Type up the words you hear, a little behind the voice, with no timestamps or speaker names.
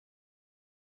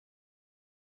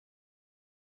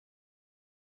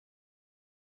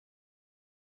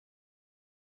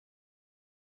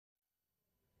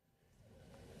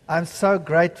I'm so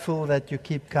grateful that you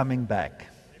keep coming back.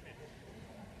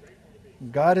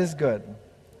 God is good.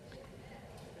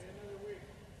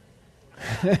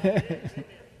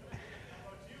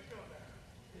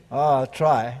 Oh, I'll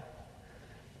try.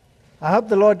 I hope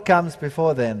the Lord comes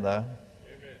before then, though.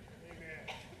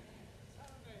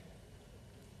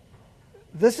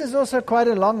 This is also quite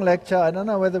a long lecture. I don't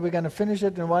know whether we're going to finish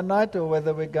it in one night or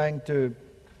whether we're going to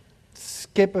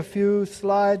skip a few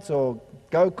slides or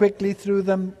go quickly through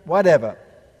them, whatever.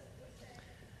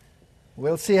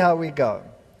 We'll see how we go.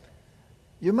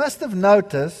 You must have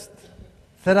noticed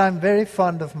that I'm very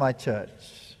fond of my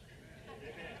church.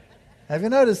 Have you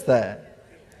noticed that?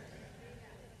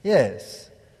 Yes.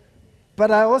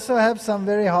 But I also have some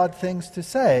very hard things to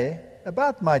say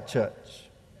about my church.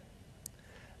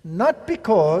 Not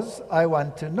because I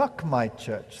want to knock my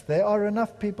church. There are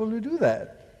enough people who do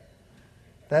that.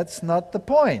 That's not the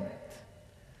point.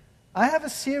 I have a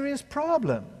serious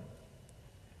problem.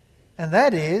 And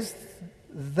that is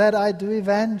that I do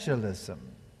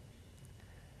evangelism.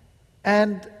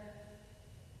 And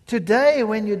today,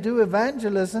 when you do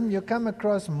evangelism, you come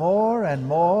across more and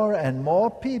more and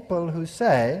more people who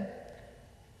say,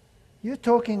 you're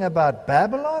talking about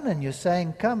Babylon and you're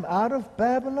saying, come out of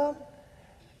Babylon?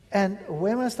 And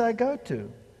where must I go to?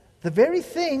 The very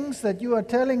things that you are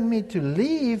telling me to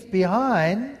leave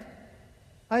behind,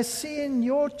 I see in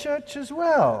your church as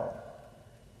well.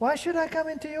 Why should I come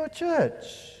into your church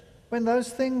when those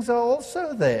things are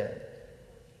also there?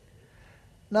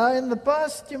 Now, in the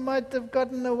past, you might have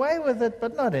gotten away with it,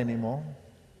 but not anymore.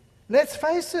 Let's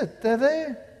face it, they're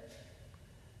there.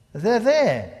 They're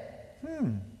there.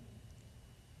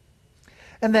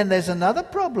 And then there's another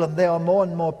problem. There are more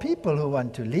and more people who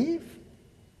want to leave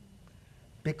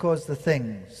because the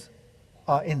things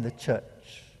are in the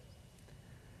church.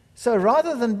 So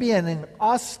rather than being an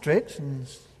ostrich and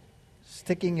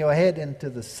sticking your head into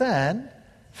the sand,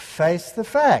 face the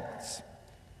facts.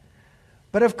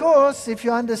 But of course, if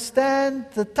you understand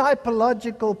the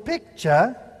typological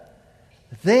picture,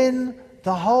 then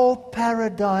the whole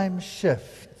paradigm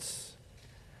shifts.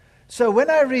 So when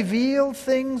I reveal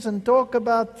things and talk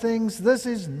about things, this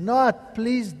is not,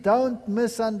 please don't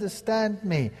misunderstand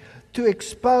me, to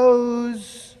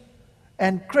expose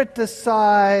and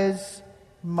criticize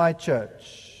my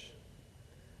church.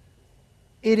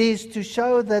 It is to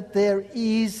show that there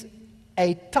is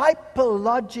a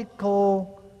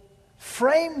typological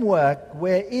framework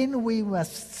wherein we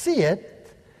must see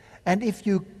it, and if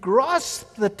you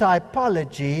grasp the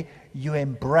typology, you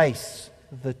embrace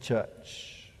the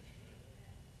church.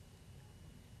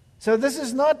 So this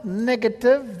is not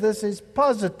negative, this is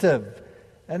positive.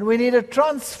 And we need a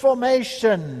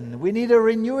transformation, we need a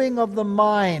renewing of the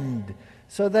mind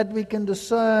so that we can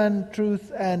discern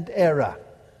truth and error.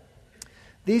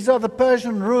 These are the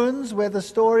Persian runes where the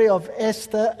story of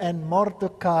Esther and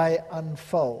Mordecai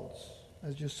unfolds.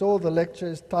 As you saw, the lecture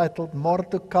is titled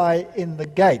Mordecai in the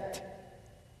Gate.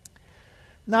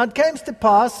 Now it came to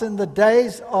pass in the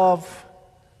days of...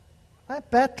 I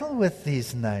battle with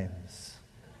these names.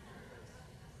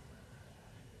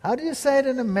 How do you say it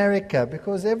in America?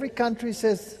 Because every country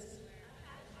says...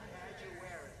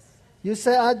 You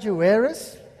say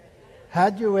Ahasuerus?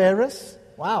 Ahasuerus?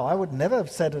 Wow, I would never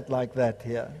have said it like that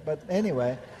here. But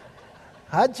anyway,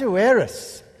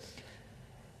 Ahasuerus,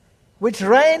 which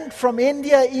reigned from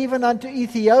India even unto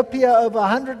Ethiopia over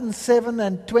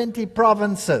 120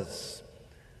 provinces.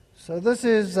 So this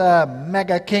is a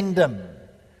mega kingdom.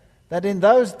 That in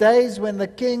those days when the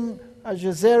king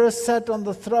Ahasuerus sat on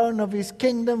the throne of his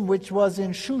kingdom, which was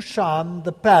in Shushan,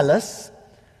 the palace,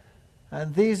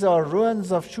 and these are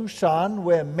ruins of Shushan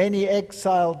where many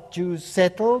exiled Jews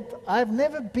settled. I've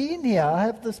never been here. I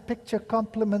have this picture,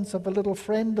 compliments of a little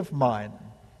friend of mine.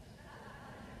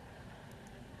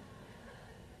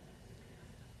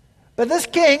 But this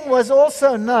king was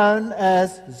also known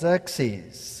as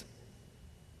Xerxes.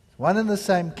 One and the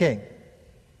same king.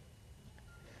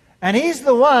 And he's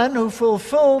the one who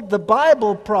fulfilled the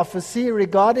Bible prophecy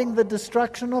regarding the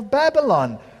destruction of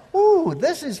Babylon. Ooh,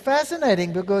 this is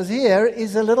fascinating because here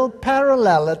is a little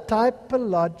parallel, a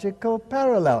typological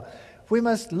parallel. We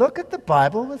must look at the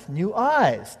Bible with new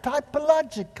eyes,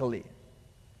 typologically.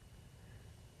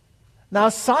 Now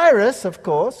Cyrus, of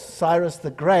course, Cyrus the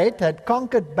Great, had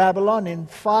conquered Babylon in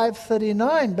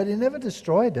 539, but he never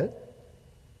destroyed it.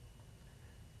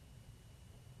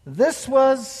 This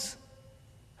was,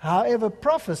 however,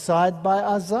 prophesied by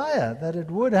Isaiah that it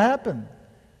would happen.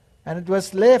 And it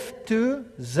was left to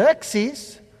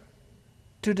Xerxes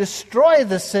to destroy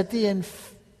the city in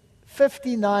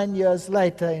 59 years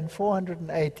later, in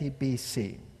 480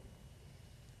 BC.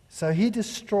 So he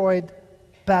destroyed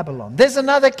Babylon. There's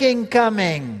another king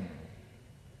coming,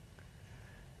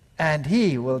 and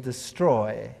he will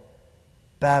destroy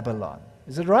Babylon.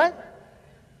 Is it right?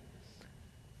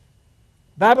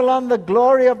 Babylon, the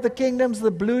glory of the kingdoms,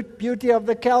 the beauty of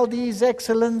the Chaldees,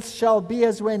 excellence shall be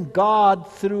as when God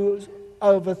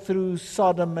overthrew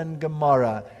Sodom and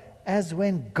Gomorrah, as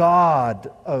when God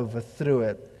overthrew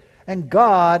it. And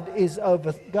God is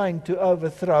going to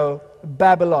overthrow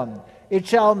Babylon. It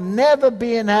shall never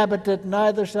be inhabited,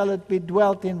 neither shall it be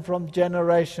dwelt in from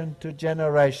generation to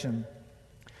generation.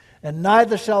 And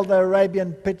neither shall the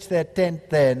Arabian pitch their tent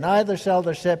there, neither shall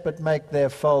the shepherd make their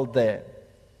fold there.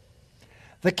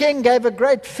 The king gave a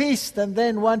great feast and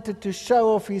then wanted to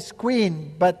show off his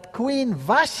queen, but Queen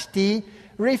Vashti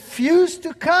refused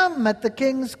to come at the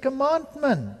king's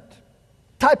commandment.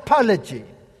 Typology.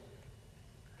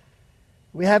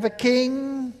 We have a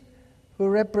king who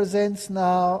represents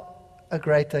now a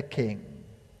greater king.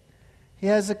 He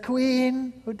has a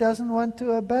queen who doesn't want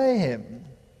to obey him.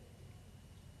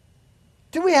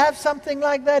 Do we have something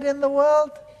like that in the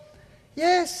world?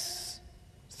 Yes.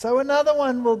 So another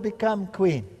one will become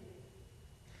queen.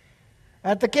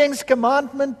 At the king's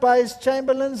commandment by his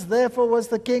chamberlains, therefore was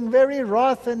the king very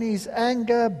wroth, and his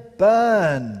anger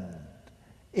burned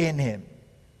in him.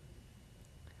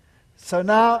 So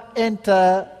now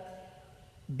enter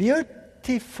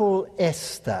beautiful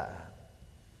Esther.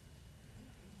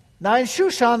 Now in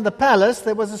Shushan the palace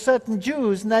there was a certain Jew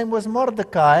whose name was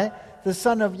Mordecai, the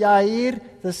son of Yair,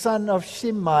 the son of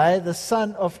Shimei, the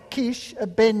son of Kish, a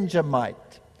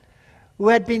Benjamite, who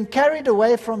had been carried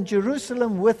away from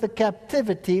Jerusalem with the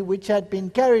captivity which had been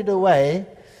carried away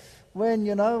when,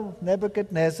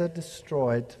 Nebuchadnezzar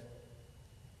destroyed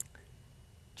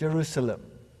Jerusalem.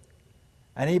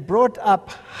 And he brought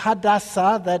up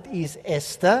Hadassah, that is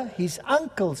Esther, his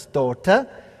uncle's daughter,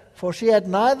 for she had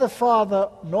neither father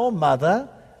nor mother,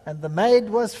 and the maid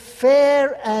was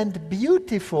fair and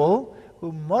beautiful,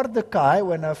 whom Mordecai,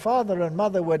 when her father and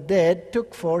mother were dead,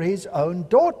 took for his own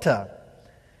daughter.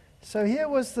 So here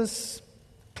was this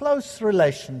close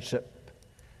relationship.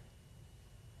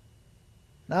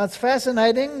 Now it's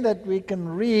fascinating that we can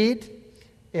read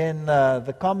in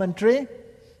the commentary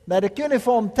that a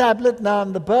cuneiform tablet now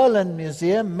in the Berlin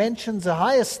Museum mentions a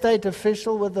high estate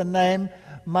official with the name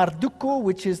Marduku,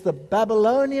 which is the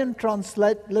Babylonian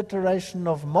transliteration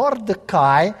of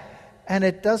Mordecai, and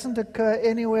it doesn't occur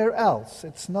anywhere else.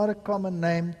 It's not a common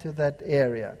name to that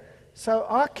area. So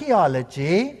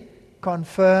archaeology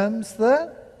confirms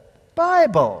the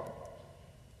Bible.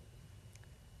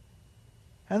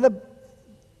 And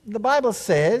the Bible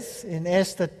says in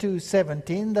Esther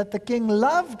 2:17 that the king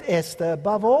loved Esther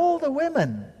above all the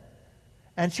women,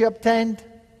 and she obtained,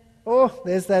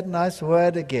 there's that nice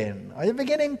word again. Are you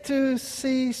beginning to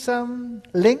see some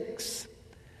links?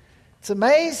 It's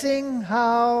amazing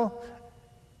how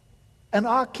an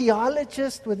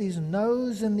archaeologist with his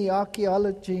nose in the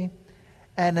archaeology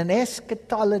and an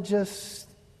eschatologist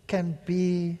can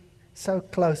be so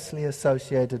closely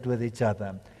associated with each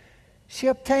other. She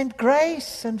obtained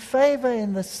grace and favor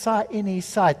in his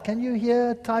sight. Can you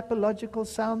hear typological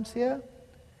sounds here?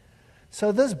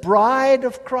 So this bride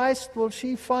of Christ, will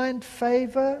she find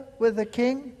favor with the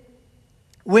king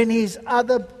when his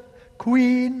other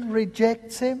queen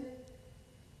rejects him?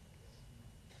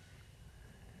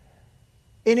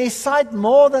 In his sight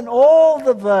more than all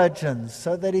the virgins,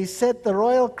 so that he set the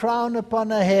royal crown upon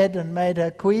her head and made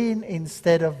her queen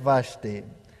instead of Vashti.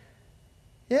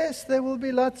 Yes, there will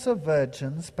be lots of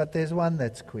virgins, but there's one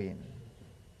that's queen.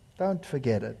 Don't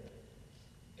forget it.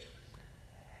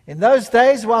 In those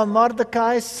days, while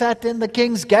Mordecai sat in the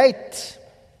king's gate.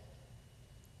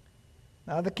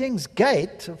 Now, the king's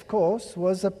gate, of course,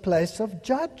 was a place of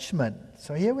judgment.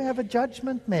 So here we have a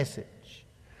judgment message.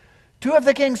 Two of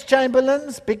the king's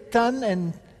chamberlains, Bigtan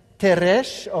and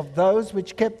Teresh, of those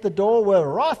which kept the door,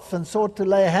 were wroth and sought to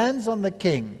lay hands on the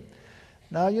king.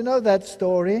 Now, you know that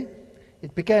story.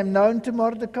 It became known to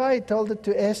Mordecai. He told it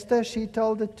to Esther. She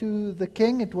told it to the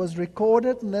king. It was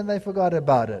recorded, and then they forgot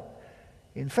about it.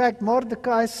 In fact,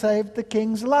 Mordecai saved the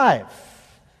king's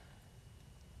life.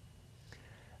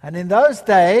 And in those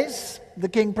days, the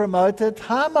king promoted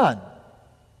Haman.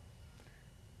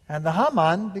 And the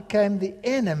Haman became the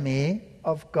enemy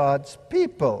of God's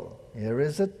people. Here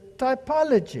is a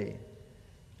typology.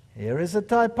 Here is a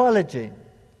typology.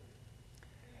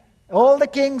 All the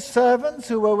king's servants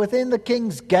who were within the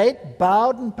king's gate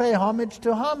bowed and paid homage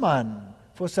to Haman,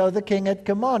 for so the king had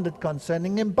commanded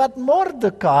concerning him. But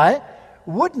Mordecai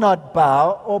would not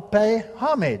bow or pay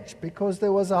homage, because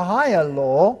there was a higher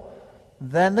law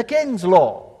than the king's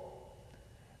law.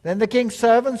 Then the king's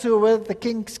servants who were at the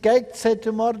king's gate said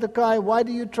to Mordecai, "Why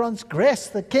do you transgress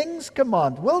the king's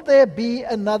command? Will there be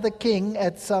another king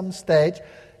at some stage?"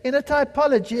 In a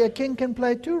typology, a king can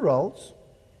play two roles,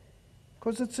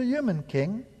 because it's a human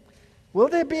king. Will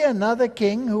there be another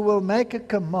king who will make a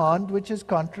command which is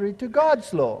contrary to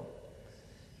God's law?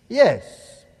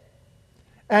 Yes.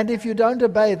 And if you don't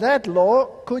obey that law,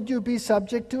 could you be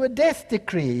subject to a death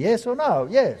decree? Yes or no?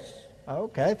 Yes.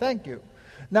 Okay, thank you.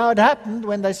 Now it happened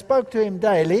when they spoke to him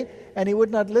daily, and he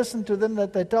would not listen to them,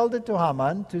 that they told it to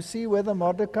Haman to see whether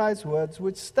Mordecai's words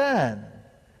would stand.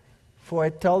 For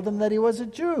it told them that he was a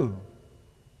Jew.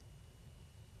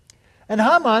 And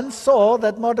Haman saw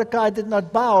that Mordecai did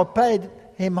not bow or pay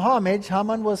him homage.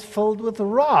 Haman was filled with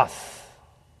wrath.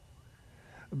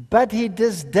 But he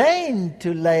disdained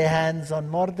to lay hands on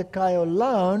Mordecai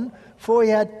alone, for he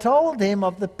had told him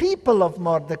of the people of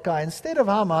Mordecai. Instead of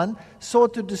Haman,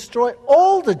 sought to destroy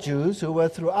all the Jews who were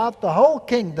throughout the whole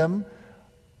kingdom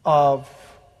of...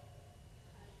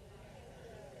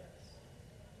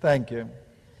 Thank you.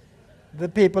 The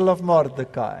people of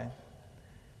Mordecai.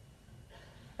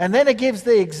 And then it gives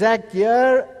the exact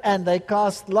year, and they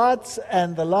cast lots,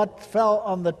 and the lot fell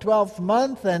on the 12th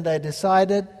month, and they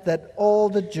decided that all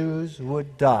the Jews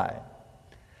would die.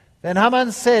 Then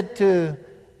Haman said to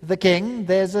the king,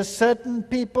 "There's a certain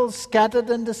people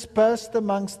scattered and dispersed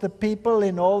amongst the people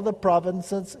in all the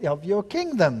provinces of your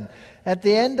kingdom. At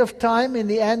the end of time, in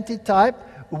the antitype,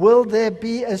 will there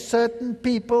be a certain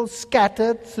people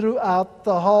scattered throughout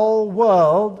the whole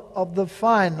world of the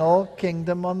final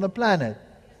kingdom on the planet?"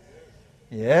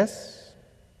 Yes.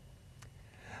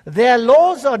 Their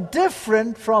laws are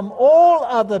different from all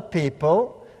other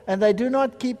people, and they do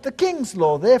not keep the king's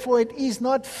law. Therefore, it is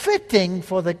not fitting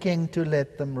for the king to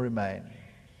let them remain.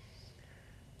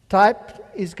 Type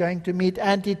is going to meet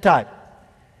antitype.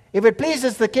 If it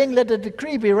pleases the king, let a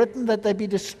decree be written that they be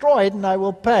destroyed, and I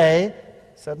will pay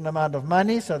a certain amount of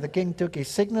money. So the king took his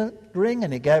signet ring,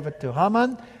 and he gave it to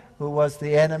Haman, who was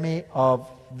the enemy of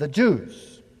the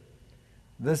Jews.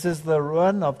 This is the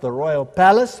ruin of the royal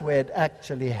palace where it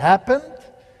actually happened.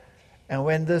 And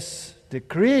when this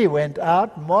decree went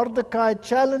out, Mordecai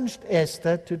challenged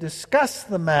Esther to discuss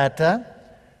the matter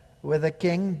with the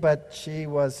king, but she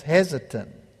was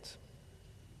hesitant.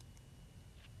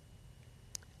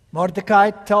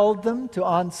 Mordecai told them to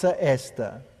answer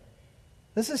Esther.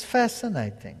 This is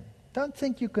fascinating. Don't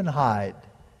think you can hide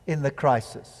in the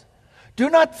crisis.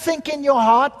 Do not think in your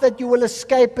heart that you will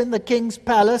escape in the king's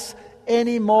palace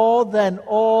any more than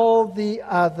all the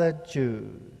other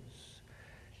Jews.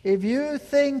 If you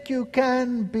think you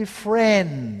can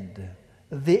befriend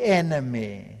the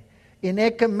enemy in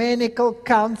ecumenical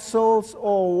councils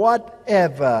or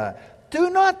whatever,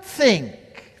 do not think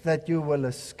that you will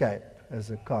escape as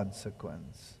a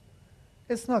consequence.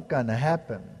 It's not going to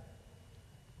happen.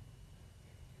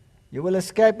 You will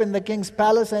escape in the king's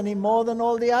palace any more than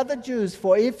all the other Jews.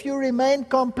 For if you remain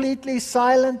completely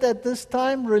silent at this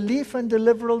time, relief and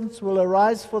deliverance will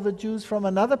arise for the Jews from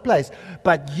another place.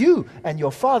 But you and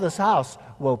your father's house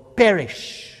will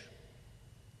perish.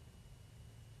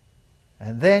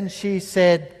 And then she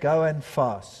said, "Go and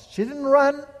fast." She didn't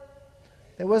run.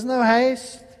 There was no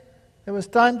haste. There was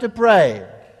time to pray.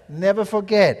 Never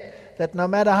forget that no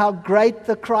matter how great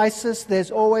the crisis, there's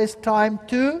always time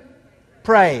to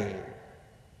pray.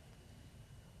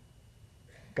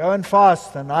 Go and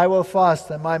fast, and I will fast,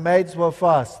 and my maids will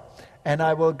fast. And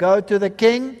I will go to the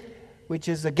king, which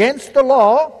is against the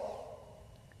law,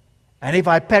 and if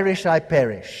I perish, I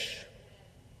perish.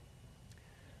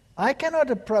 I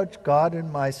cannot approach God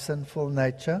in my sinful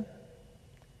nature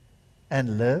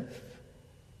and live.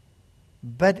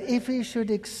 But if He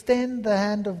should extend the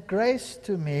hand of grace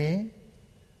to me,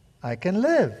 I can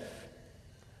live.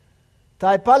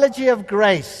 Typology of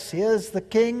grace. Here's the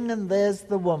king and there's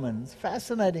the woman. It's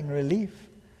fascinating relief.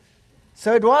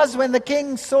 So it was when the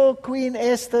king saw Queen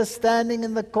Esther standing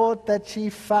in the court that she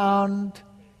found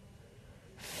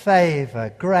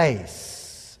favor,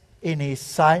 grace in his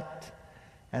sight.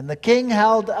 And the king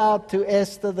held out to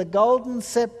Esther the golden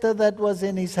scepter that was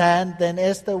in his hand. Then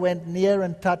Esther went near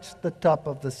and touched the top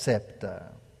of the scepter.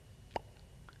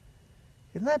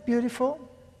 Isn't that beautiful?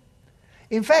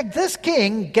 In fact, this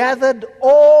king gathered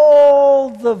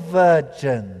all the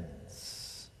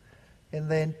virgins in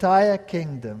the entire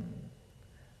kingdom,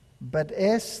 but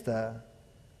Esther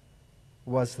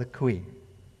was the queen.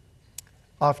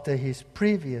 After his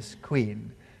previous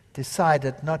queen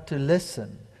decided not to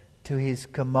listen to his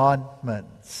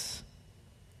commandments.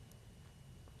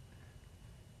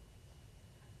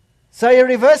 So he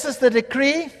reverses the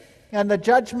decree, and the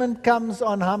judgment comes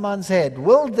on Haman's head.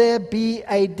 Will there be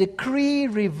a decree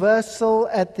reversal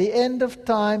at the end of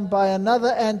time by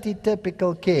another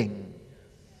antitypical king?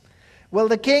 Will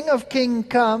the King of Kings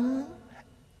come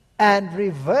and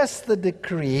reverse the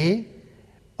decree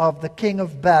of the king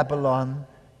of Babylon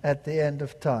at the end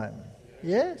of time?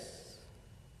 Yes.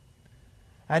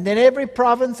 And in every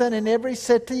province and in every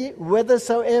city,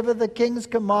 whithersoever the king's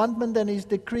commandment and his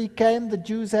decree came, the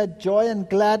Jews had joy and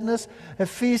gladness, a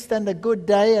feast and a good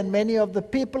day, and many of the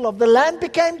people of the land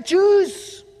became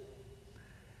Jews.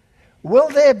 Will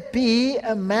there be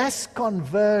a mass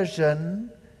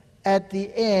conversion at the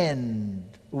end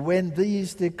when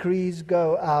these decrees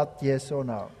go out, yes or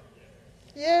no?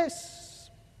 Yes.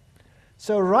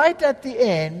 So right at the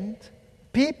end,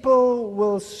 people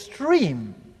will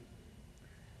stream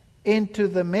into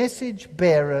the message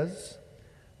bearers,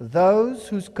 those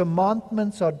whose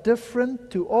commandments are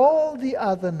different to all the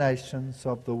other nations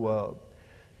of the world.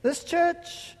 This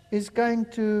church is going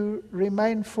to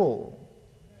remain full.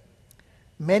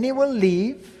 Many will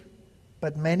leave,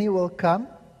 but many will come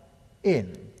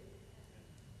in.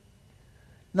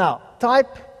 Now,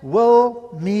 type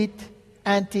will meet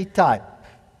anti-type.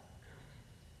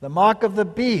 The mark of the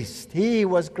beast. He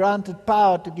was granted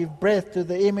power to give breath to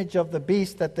the image of the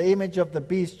beast, that the image of the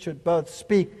beast should both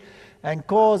speak and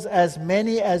cause as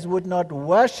many as would not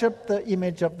worship the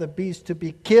image of the beast to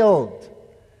be killed.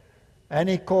 And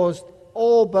he caused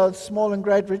all, both small and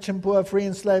great, rich and poor, free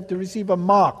and slave, to receive a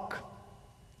mark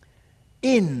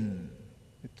in,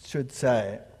 it should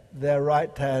say, their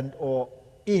right hand or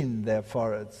in their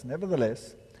foreheads.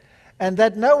 Nevertheless, and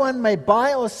that no one may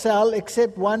buy or sell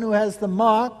except one who has the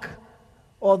mark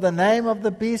or the name of the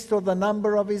beast or the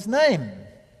number of his name.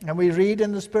 And we read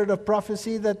in the spirit of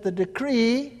prophecy that the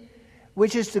decree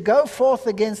which is to go forth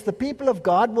against the people of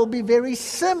God will be very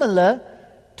similar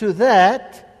to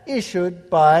that issued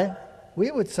by,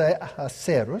 we would say,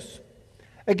 Ahasuerus,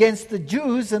 against the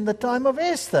Jews in the time of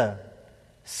Esther.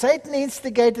 Satan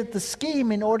instigated the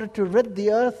scheme in order to rid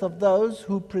the earth of those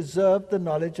who preserved the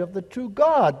knowledge of the true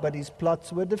God, but his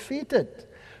plots were defeated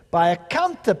by a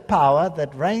counterpower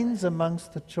that reigns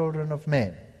amongst the children of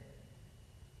men.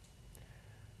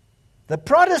 The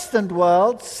Protestant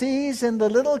world sees in the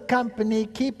little company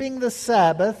keeping the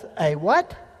Sabbath a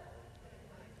what?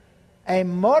 A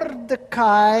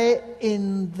Mordecai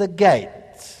in the gate.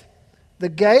 The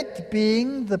gate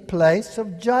being the place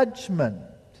of judgment.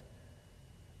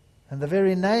 And the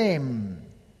very name,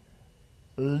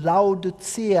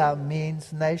 Laodicea,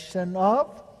 means nation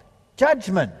of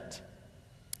judgment.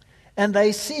 And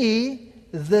they see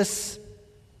this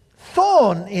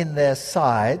thorn in their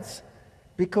sides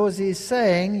because he's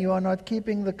saying, you are not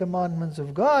keeping the commandments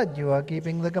of God, you are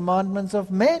keeping the commandments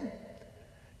of men.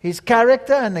 His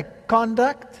character and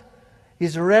conduct,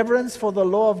 his reverence for the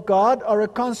law of God are a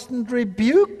constant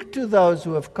rebuke to those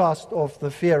who have cast off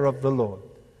the fear of the Lord.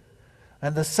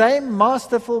 And the same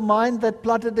masterful mind that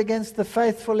plotted against the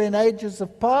faithful in ages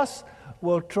of past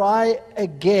will try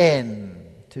again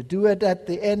to do it at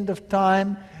the end of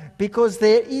time, because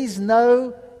there is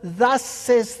no, thus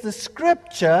says the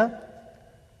Scripture,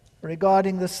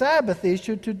 regarding the Sabbath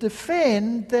issue, to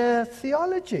defend their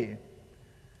theology.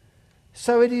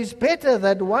 So it is better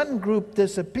that one group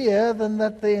disappear than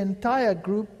that the entire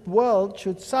world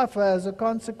should suffer as a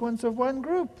consequence of one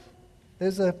group.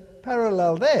 There's a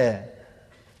parallel there.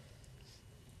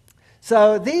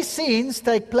 So these scenes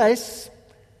take place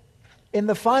in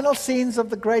the final scenes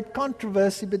of the great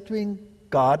controversy between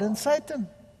God and Satan.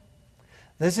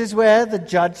 This is where the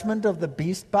judgment of the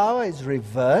beast power is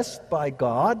reversed by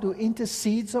God, who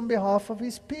intercedes on behalf of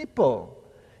his people.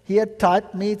 Here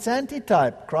type meets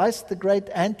antitype. Christ, the great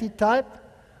antitype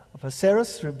of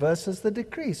Ahasuerus, reverses the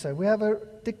decree. So we have a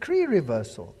decree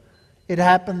reversal. It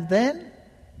happened then,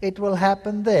 it will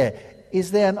happen there. Is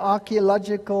there an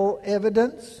archaeological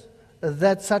evidence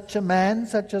that such a man,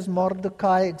 such as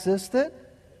Mordecai, existed?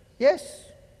 Yes.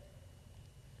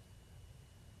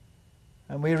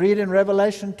 And we read in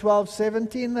Revelation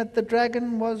 12:17 that the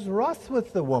dragon was wroth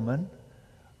with the woman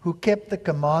who kept the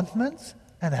commandments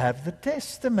and have the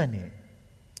testimony.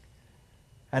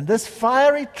 And this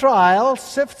fiery trial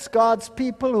sifts God's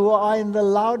people who are in the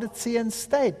Laodicean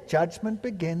state. Judgment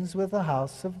begins with the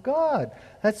house of God.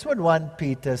 That's what 1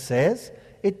 Peter says.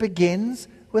 It begins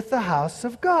with the house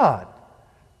of God.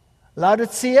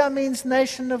 Laodicea means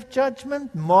nation of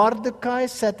judgment. Mordecai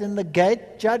sat in the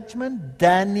gate, judgment.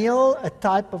 Daniel, a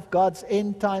type of God's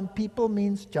end-time people,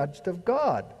 means judged of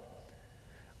God.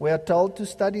 We are told to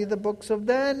study the books of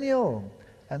Daniel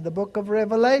and the book of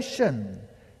Revelation.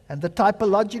 And the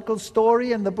typological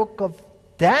story in the book of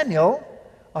Daniel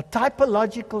are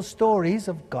typological stories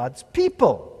of God's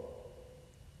people.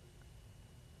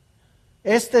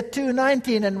 Esther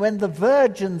 2:19, and when the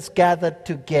virgins gathered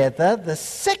together the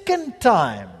second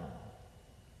time.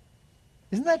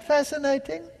 Isn't that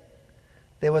fascinating?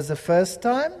 There was a first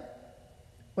time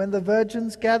when the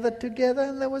virgins gathered together,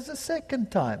 and there was a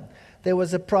second time. There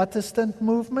was a Protestant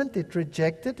movement. It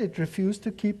rejected, it refused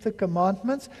to keep the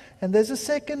commandments, and there's a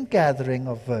second gathering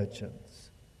of virgins.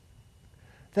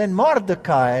 Then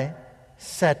Mordecai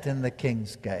sat in the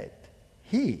king's gate.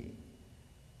 He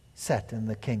sat in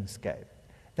the king's gate.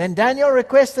 Then Daniel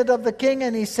requested of the king,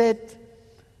 and he said,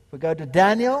 we go to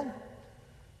Daniel,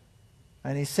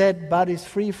 and he said about his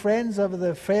three friends over the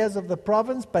affairs of the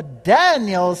province, but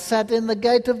Daniel sat in the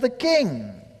gate of the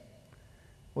king.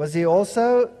 Was he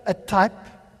also a type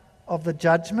of the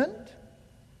judgment?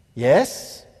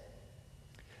 Yes.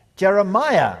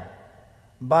 Jeremiah,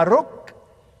 Baruch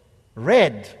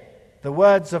read the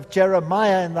words of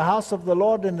Jeremiah in the house of the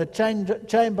Lord in the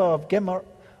chamber of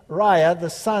Gemariah, the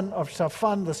son of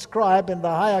Shaphan the scribe, in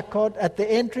the higher court at the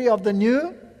entry of the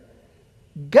new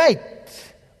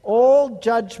gate. All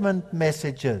judgment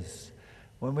messages.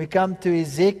 When we come to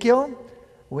Ezekiel,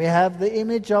 we have the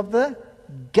image of the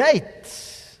gate.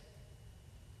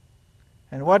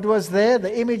 And what was there?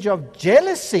 The image of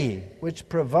jealousy, which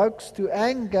provokes to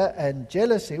anger and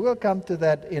jealousy. We'll come to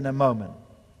that in a moment.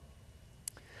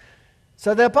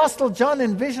 So the Apostle John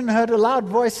in vision heard a loud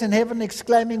voice in heaven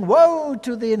exclaiming, "Woe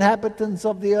to the inhabitants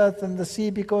of the earth and the sea,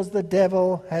 because the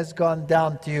devil has gone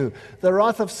down to you. The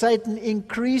wrath of Satan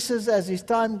increases as his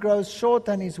time grows short,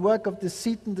 and his work of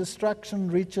deceit and destruction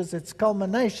reaches its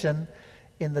culmination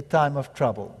in the time of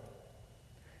trouble."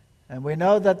 And we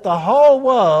know that the whole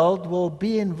world will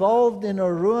be involved in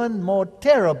a ruin more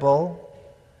terrible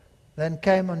than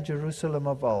came on Jerusalem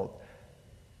of old.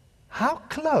 How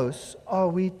close are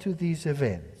we to these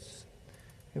events?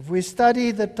 If we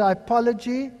study the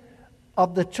typology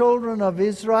of the children of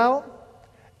Israel,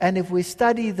 and if we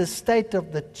study the state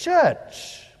of the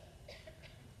church,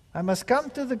 I must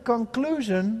come to the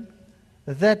conclusion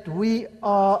that we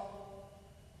are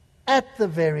at the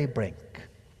very brink.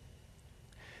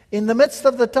 In the midst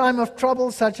of the time of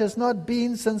trouble, such has not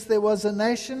been since there was a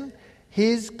nation,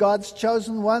 God's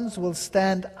chosen ones will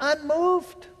stand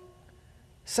unmoved.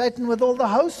 Satan, with all the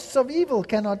hosts of evil,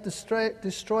 cannot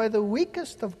destroy the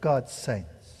weakest of God's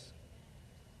saints.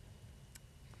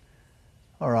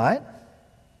 All right.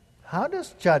 How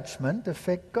does judgment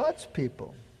affect God's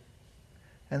people?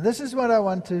 And this is what I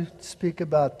want to speak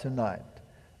about tonight.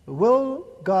 Will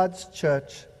God's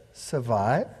church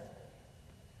survive?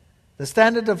 The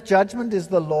standard of judgment is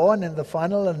the law, and in the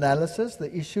final analysis,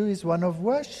 the issue is one of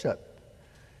worship.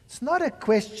 It's not a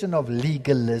question of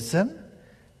legalism.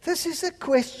 This is a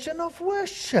question of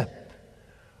worship.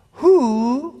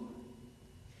 Who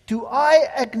do I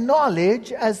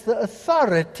acknowledge as the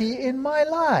authority in my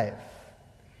life?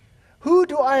 Who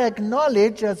do I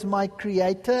acknowledge as my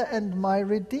Creator and my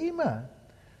Redeemer?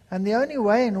 And the only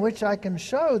way in which I can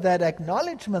show that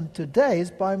acknowledgement today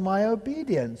is by my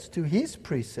obedience to His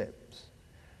precepts.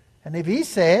 And if He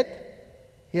said,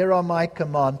 "Here are my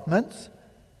commandments,"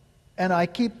 and I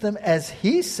keep them as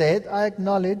He said, I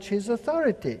acknowledge His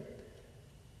authority.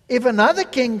 If another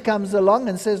king comes along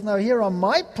and says, "No, here are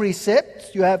my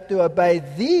precepts, you have to obey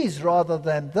these rather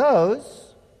than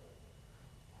those,"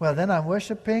 well, then I'm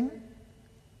worshiping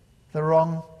the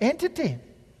wrong entity.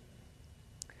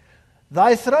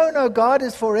 Thy throne, O God,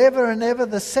 is forever and ever.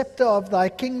 The scepter of thy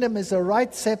kingdom is a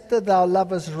right scepter. Thou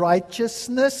lovest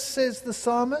righteousness, says the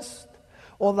psalmist.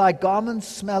 All thy garments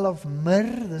smell of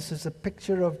myrrh. This is a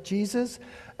picture of Jesus.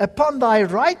 Upon thy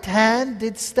right hand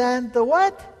did stand the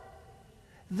what?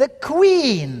 The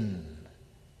queen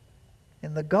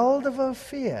in the gold of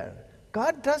Ophir.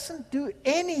 God doesn't do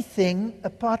anything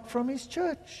apart from His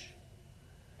church.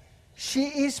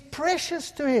 She is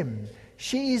precious to Him.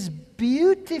 She is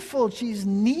beautiful. She is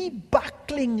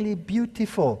knee-bucklingly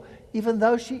beautiful, even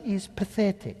though she is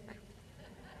pathetic.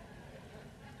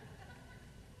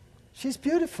 She's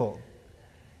beautiful.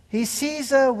 He sees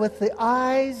her with the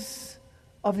eyes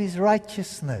of His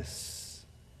righteousness.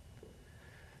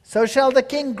 So shall the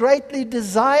king greatly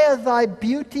desire thy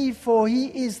beauty, for he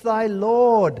is thy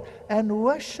Lord, and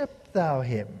worship thou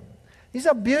him. These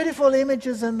are beautiful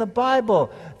images in the Bible.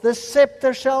 The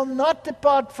scepter shall not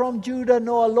depart from Judah,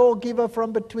 nor a lawgiver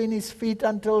from between his feet,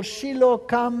 until Shiloh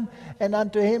come, and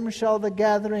unto him shall the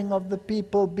gathering of the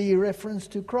people be. Reference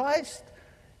to Christ.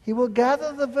 He will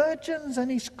gather the virgins, and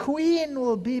his queen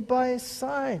will be by his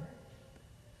side.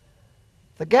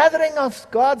 The gathering of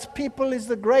God's people is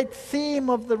the great theme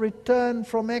of the return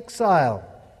from exile.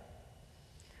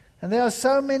 And there are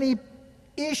so many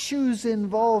issues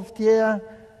involved here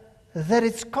that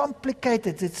it's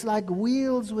complicated. It's like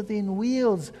wheels within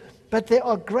wheels. But there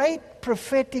are great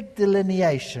prophetic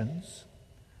delineations.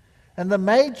 And the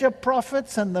major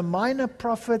prophets and the minor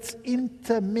prophets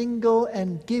intermingle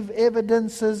and give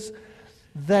evidences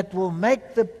that will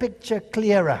make the picture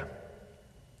clearer.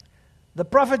 The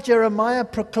prophet Jeremiah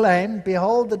proclaimed,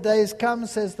 "Behold, the days come,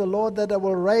 says the Lord, that I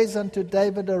will raise unto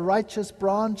David a righteous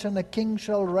branch, and a king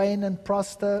shall reign and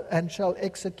prosper, and shall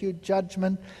execute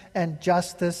judgment and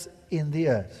justice in the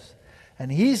earth.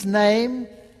 And his name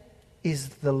is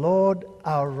the Lord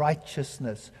our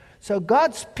righteousness." So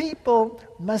God's people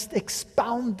must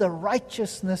expound the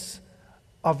righteousness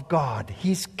of God,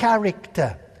 his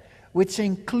character, which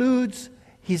includes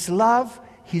his love,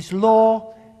 his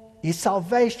law, his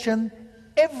salvation,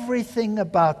 everything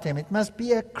about him. It must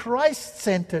be a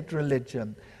Christ-centered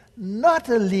religion, not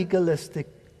a legalistic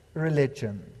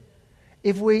religion.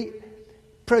 If we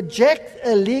project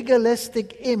a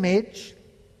legalistic image,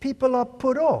 people are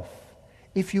put off.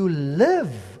 If you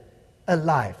live a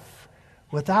life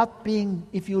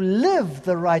if you live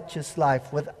the righteous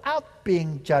life without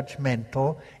being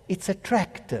judgmental, it's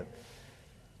attractive.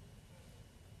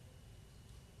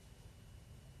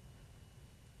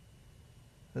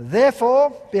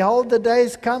 Therefore, behold, the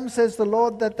days come, says the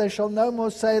Lord, that they shall no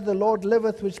more say, "The Lord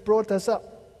liveth, which brought us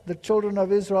up, the children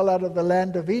of Israel, out of the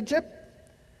land of Egypt."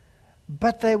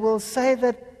 But they will say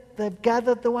that they've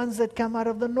gathered the ones that come out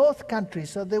of the north country.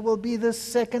 So there will be this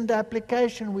second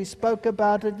application. We spoke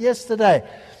about it yesterday.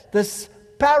 This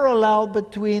parallel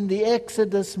between the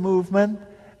Exodus movement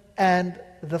and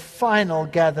the final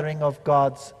gathering of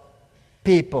God's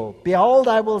people. "Behold,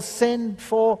 I will send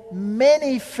for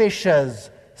many fishers,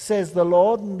 says the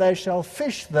Lord, and they shall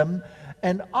fish them.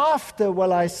 And after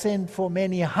will I send for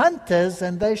many hunters,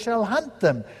 and they shall hunt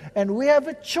them." And we have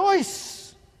a choice.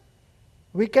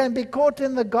 We can be caught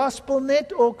in the gospel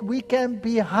net, or we can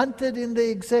be hunted in the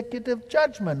executive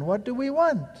judgment. What do we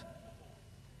want?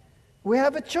 We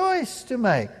have a choice to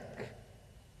make.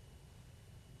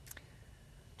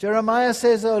 Jeremiah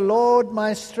says, "O Lord,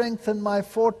 my strength and my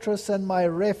fortress and my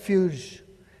refuge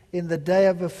in the day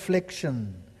of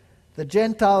affliction. The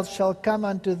Gentiles shall come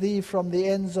unto thee from the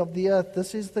ends of the earth."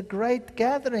 This is the great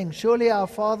gathering. "Surely our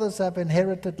fathers have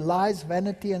inherited lies,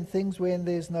 vanity, and things wherein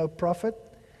there is no profit."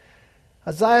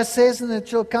 Isaiah says, "And it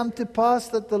shall come to pass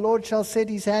that the Lord shall set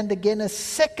his hand again a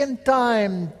second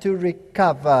time to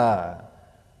recover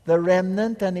the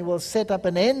remnant, and he will set up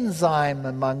an enzyme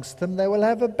amongst them. They will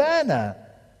have a banner,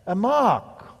 a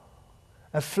mark,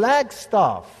 a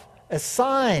flagstaff, a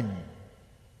sign,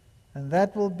 and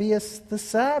that will be the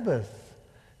Sabbath.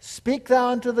 Speak thou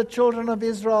unto the children of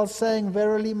Israel, saying,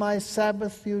 Verily my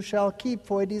Sabbath you shall keep,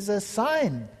 for it is a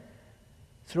sign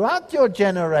throughout your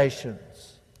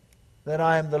generations that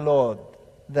I am the Lord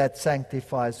that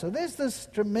sanctifies." So there's this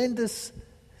tremendous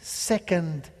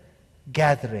second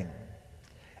gathering.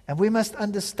 And we must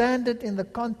understand it in the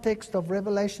context of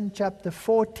Revelation chapter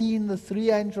 14, the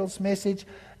three angels' message,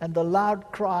 and the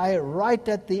loud cry right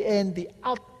at the end, the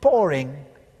outpouring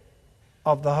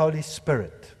of the Holy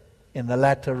Spirit in the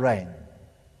latter rain.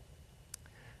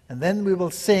 And then we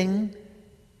will sing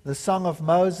the song of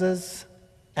Moses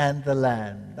and the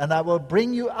Lamb. "And I will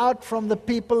bring you out from the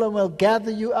people, and will gather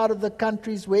you out of the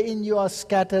countries wherein you are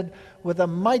scattered, with a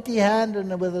mighty hand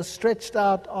and with a stretched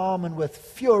out arm and with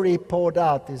fury poured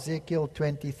out." Ezekiel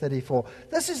 20:34.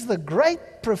 This is the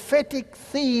great prophetic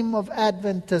theme of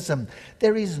Adventism.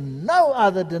 There is no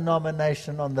other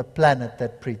denomination on the planet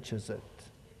that preaches it.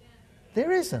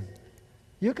 There isn't.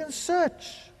 You can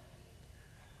search.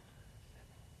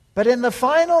 But in the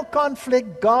final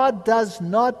conflict, God does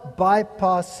not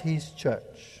bypass his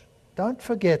church. Don't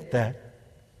forget that.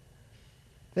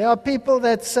 There are people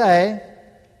that say,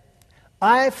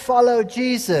 "I follow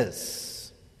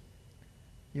Jesus."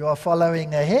 You are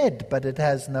following a head, but it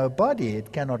has no body.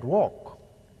 It cannot walk.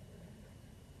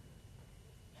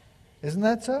 Isn't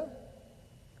that so?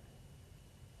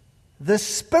 The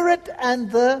Spirit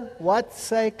and the, what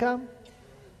say come?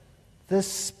 The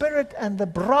Spirit and the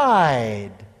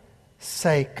bride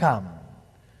say come.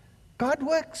 God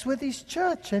works with his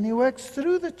church, and he works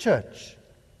through the church.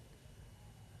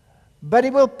 But he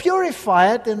will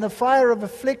purify it in the fire of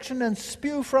affliction and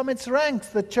spew from its ranks.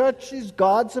 The church is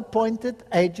God's appointed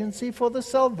agency for the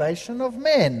salvation of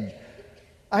men.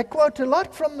 I quote a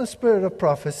lot from the Spirit of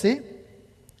Prophecy,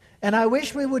 and I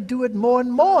wish we would do it more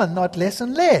and more, and not less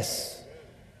and less.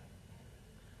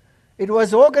 It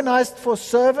was organized for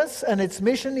service, and its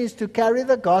mission is to carry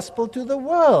the gospel to the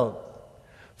world.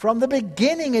 From the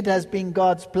beginning, it has been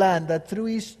God's plan that through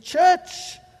his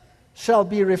church shall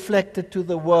be reflected to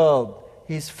the world,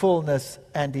 his fullness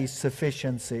and his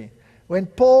sufficiency. When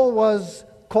Paul was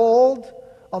called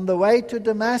on the way to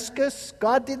Damascus,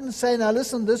 God didn't say, now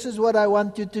listen, this is what I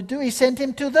want you to do. He sent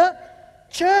him to the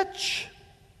church.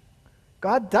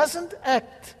 God doesn't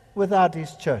act without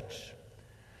his church.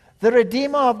 The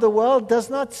Redeemer of the world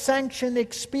does not sanction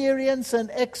experience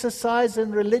and exercise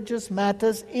in religious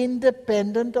matters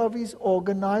independent of his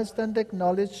organized and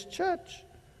acknowledged church.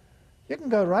 You can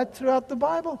go right throughout the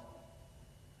Bible.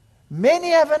 Many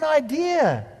have an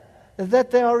idea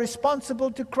that they are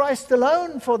responsible to Christ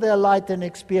alone for their light and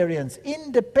experience,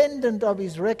 independent of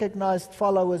his recognized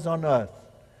followers on earth.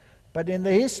 But in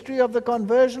the history of the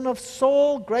conversion of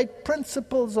Saul, great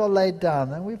principles are laid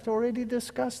down, and we've already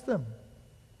discussed them.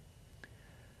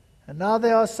 And now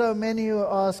there are so many who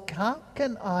ask, how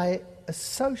can I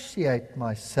associate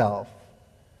myself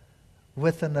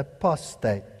with an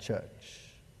apostate church?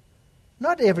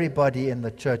 Not everybody in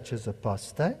the church is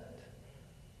apostate.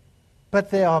 But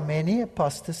there are many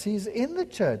apostasies in the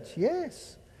church,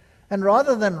 yes. And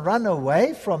rather than run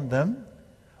away from them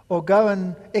or go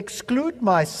and exclude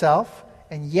myself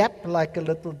and yap like a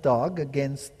little dog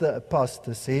against the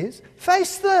apostasies,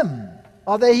 face them.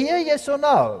 Are they here, yes or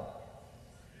no?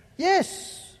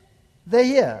 Yes, they're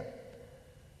here.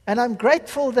 And I'm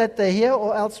grateful that they're here,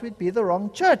 or else we'd be the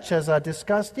wrong church, as I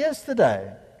discussed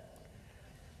yesterday.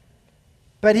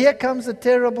 But here comes a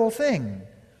terrible thing.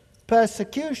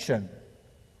 Persecution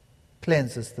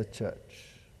cleanses the church.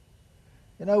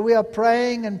 You know, we are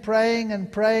praying and praying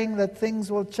and praying that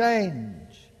things will change.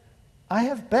 I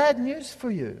have bad news for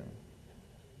you.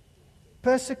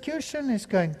 Persecution is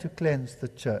going to cleanse the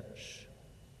church.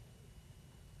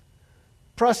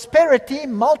 Prosperity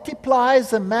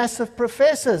multiplies a mass of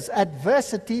professors.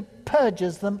 Adversity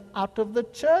purges them out of the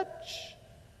church.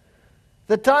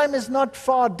 The time is not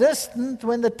far distant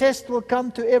when the test will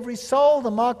come to every soul.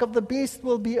 The mark of the beast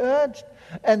will be urged.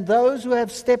 And those who have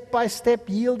step by step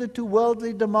yielded to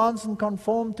worldly demands and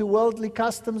conformed to worldly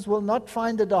customs will not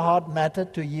find it a hard matter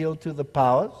to yield to the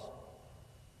powers.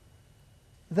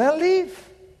 They'll leave.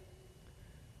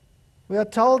 We are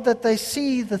told that they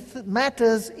see the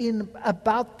matters in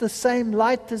about the same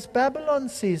light as Babylon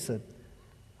sees it.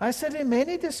 I said in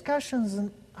many discussions,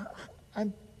 and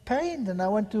I'm pained and I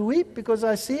want to weep because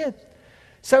I see it.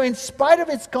 So in spite of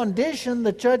its condition,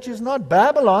 the church is not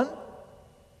Babylon,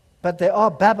 but there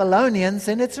are Babylonians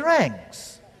in its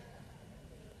ranks.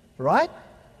 Right?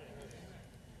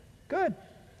 Good.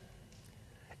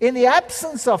 In the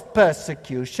absence of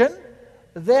persecution,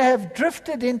 there have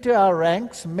drifted into our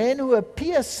ranks men who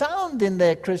appear sound in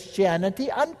their Christianity,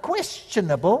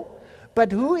 unquestionable,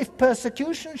 but who, if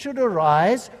persecution should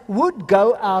arise, would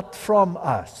go out from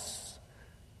us.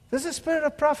 This is spirit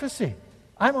of prophecy.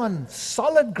 I'm on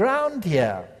solid ground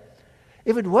here.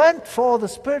 If it weren't for the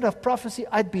spirit of prophecy,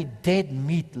 I'd be dead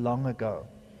meat long ago.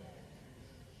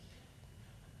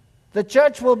 The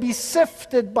church will be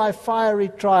sifted by fiery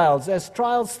trials. As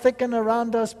trials thicken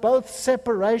around us, both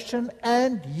separation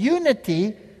and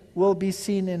unity will be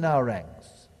seen in our ranks.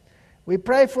 We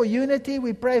pray for unity,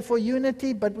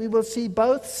 but we will see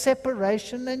both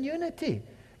separation and unity.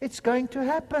 It's going to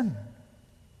happen.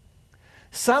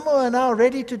 Some who are now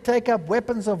ready to take up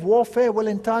weapons of warfare will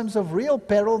in times of real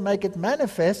peril make it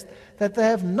manifest that they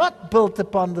have not built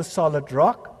upon the solid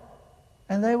rock,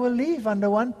 and they will leave under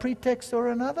one pretext or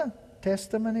another.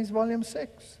 Testimonies, volume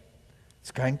 6.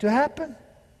 It's going to happen.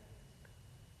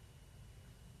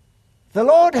 The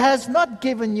Lord has not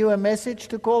given you a message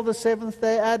to call the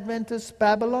Seventh-day Adventists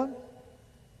Babylon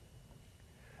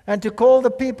and to call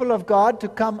the people of God to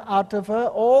come out of her.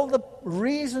 All the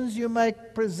reasons you may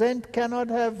present cannot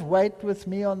have weight with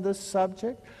me on this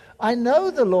subject. I know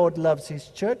the Lord loves His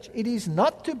church. It is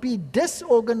not to be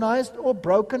disorganized or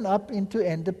broken up into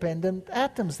independent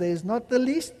atoms. There is not the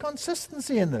least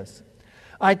consistency in this.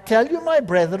 I tell you, my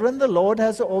brethren, the Lord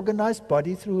has an organized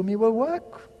body through whom He will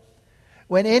work.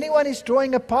 When anyone is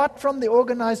drawing apart from the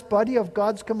organized body of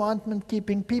God's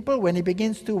commandment-keeping people, when he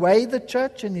begins to weigh the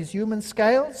church in his human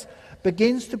scales,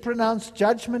 begins to pronounce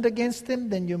judgment against them,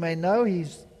 then you may know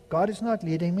God is not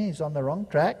leading me, He's on the wrong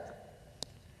track.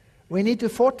 We need to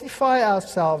fortify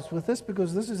ourselves with this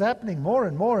because this is happening more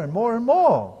and more and more and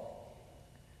more.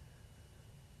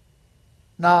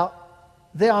 Now,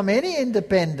 there are many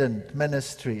independent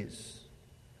ministries,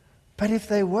 but if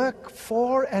they work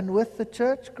for and with the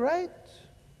church, great.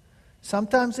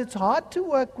 Sometimes it's hard to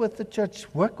work with the church.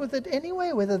 Work with it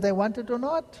anyway, whether they want it or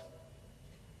not.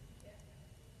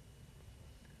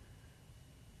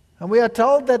 And we are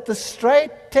told that the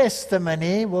straight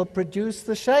testimony will produce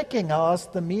the shaking. I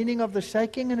asked the meaning of the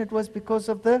shaking, and it was because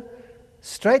of the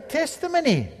straight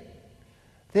testimony.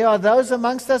 There are those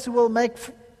amongst us who will make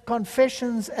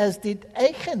confessions as did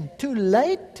Achan, too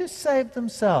late to save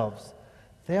themselves.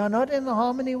 They are not in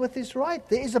harmony with his right.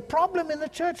 There is a problem in the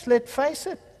church, let's face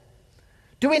it.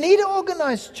 Do we need an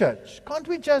organized church? Can't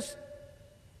we just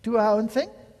do our own thing?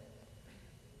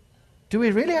 Do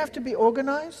we really have to be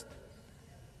organized?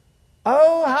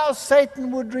 Oh, how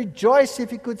Satan would rejoice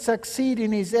if he could succeed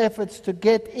in his efforts to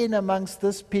get in amongst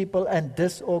this people and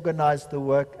disorganize the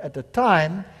work at a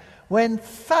time when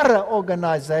thorough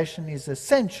organization is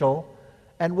essential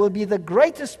and will be the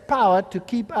greatest power to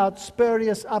keep out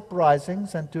spurious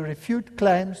uprisings and to refute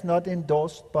claims not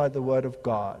endorsed by the Word of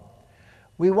God.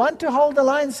 We want to hold the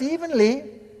lines evenly,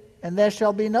 and there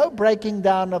shall be no breaking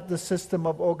down of the system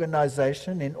of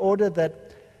organization in order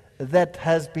that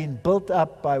has been built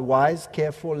up by wise,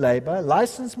 careful labor.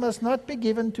 License must not be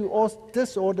given to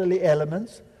disorderly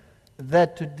elements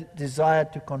that desire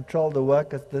to control the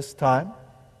work at this time.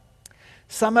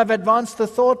 Some have advanced the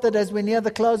thought that as we near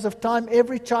the close of time,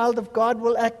 every child of God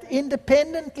will act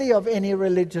independently of any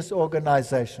religious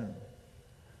organization.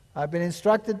 I've been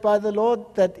instructed by the Lord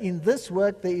that in this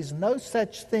work there is no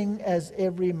such thing as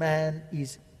every man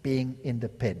is being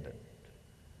independent.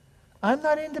 I'm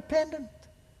not independent.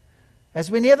 As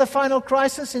we near the final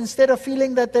crisis, instead of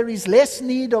feeling that there is less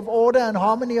need of order and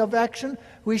harmony of action,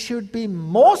 we should be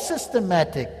more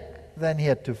systematic than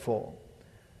heretofore.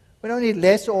 We don't need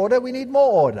less order, we need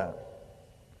more order.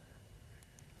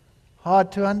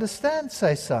 Hard to understand,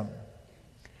 say some.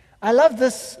 I love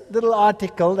this little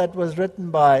article that was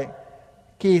written by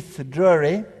Keith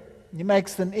Drury. He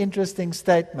makes an interesting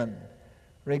statement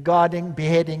regarding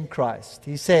beheading Christ.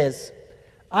 He says,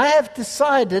 I have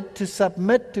decided to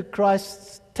submit to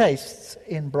Christ's tastes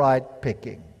in bride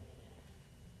picking.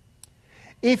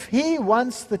 If he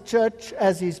wants the church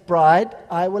as his bride,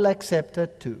 I will accept her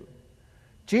too.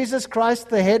 Jesus Christ,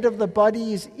 the head of the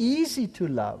body, is easy to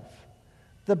love.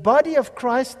 The body of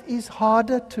Christ is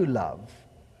harder to love.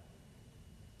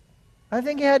 I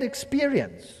think he had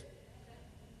experience.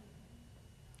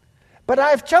 But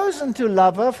I've chosen to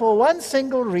love her for one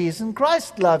single reason.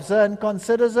 Christ loves her and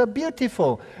considers her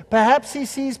beautiful. Perhaps he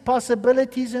sees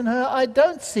possibilities in her I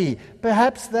don't see.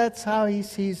 Perhaps that's how he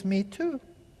sees me too.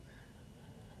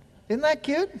 Isn't that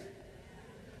cute?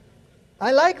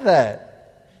 I like that.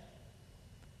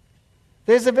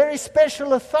 There's a very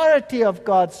special authority of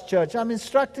God's church. I'm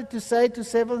instructed to say to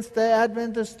Seventh-day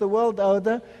Adventists the world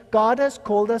over, God has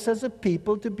called us as a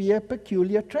people to be a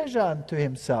peculiar treasure unto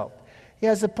himself. He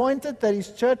has appointed that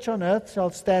his church on earth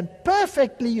shall stand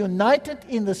perfectly united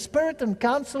in the spirit and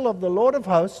counsel of the Lord of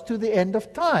hosts to the end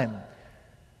of time.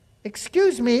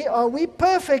 Excuse me, are we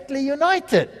perfectly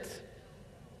united?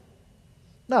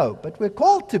 No, but we're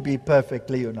called to be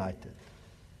perfectly united.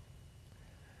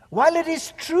 While it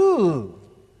is true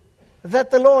that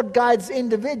the Lord guides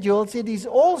individuals, it is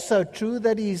also true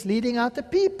that he is leading out the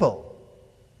people.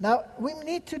 Now, we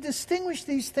need to distinguish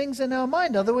these things in our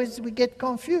mind, otherwise we get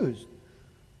confused.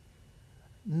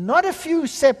 Not a few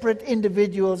separate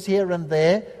individuals here and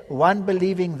there, one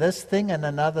believing this thing and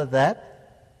another that.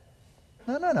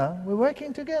 No. We're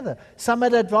working together. Some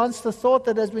had advanced the thought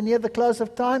that as we near the close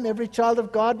of time, every child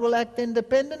of God will act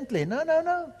independently.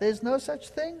 No. There's no such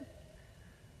thing.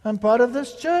 I'm part of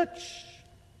this church.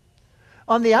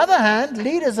 On the other hand,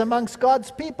 leaders amongst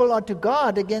God's people are to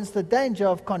guard against the danger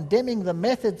of condemning the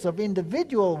methods of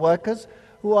individual workers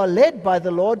who are led by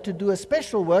the Lord to do a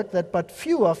special work that but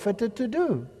few are fitted to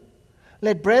do.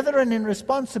 Let brethren in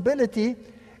responsibility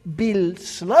be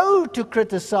slow to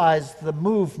criticize the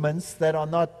movements that are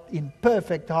not in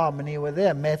perfect harmony with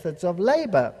their methods of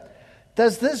labor.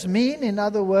 Does this mean, in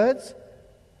other words,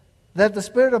 that the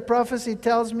spirit of prophecy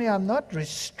tells me I'm not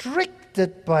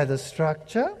restricted by the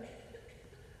structure?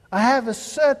 I have a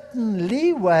certain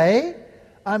leeway.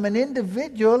 I'm an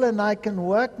individual and I can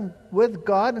work with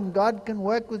God and God can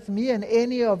work with me and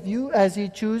any of you as he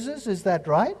chooses. Is that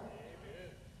right?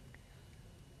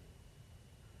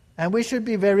 And we should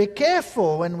be very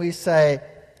careful when we say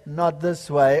not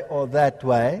this way or that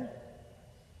way.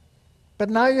 But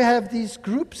now you have these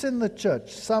groups in the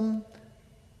church, some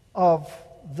of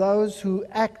those who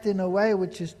act in a way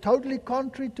which is totally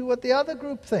contrary to what the other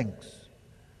group thinks.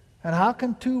 And how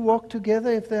can two walk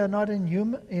together if they are not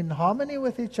in harmony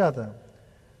with each other?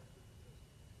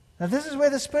 Now this is where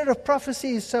the spirit of prophecy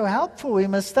is so helpful. We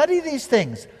must study these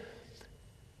things.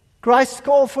 Christ's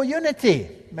call for unity,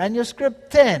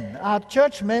 manuscript 10. Our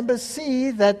church members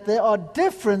see that there are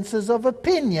differences of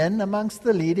opinion amongst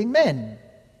the leading men.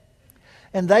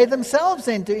 And they themselves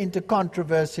enter into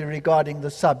controversy regarding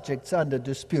the subjects under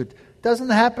dispute. Doesn't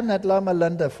happen at Loma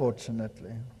Linda,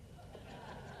 fortunately.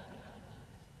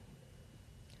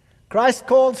 Christ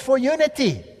calls for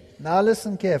unity. Now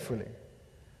listen carefully.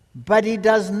 But he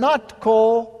does not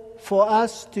call for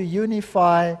us to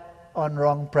unify on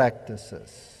wrong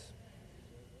practices.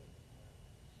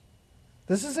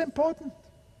 This is important.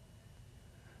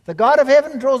 The God of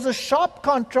heaven draws a sharp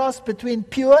contrast between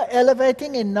pure,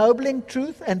 elevating, ennobling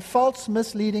truth and false,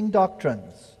 misleading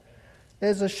doctrines.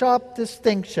 There's a sharp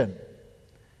distinction.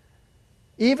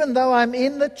 Even though I'm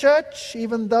in the church,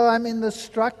 even though I'm in the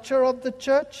structure of the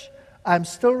church, I'm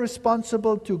still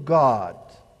responsible to God.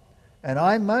 And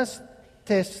I must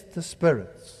test the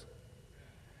spirits.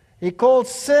 He calls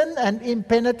sin and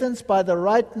impenitence by the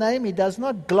right name. He does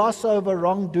not gloss over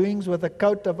wrongdoings with a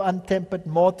coat of untempered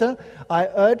mortar. I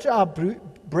urge our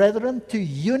brethren to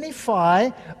unify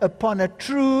upon a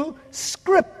true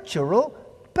scriptural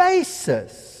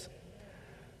basis.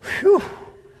 Whew,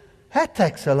 that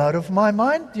takes a lot of my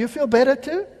mind. Do you feel better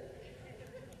too?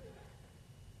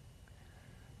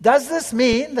 Does this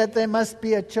mean that there must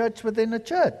be a church within a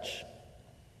church?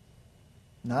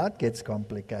 No, it gets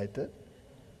complicated.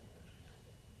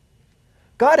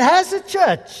 God has a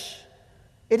church.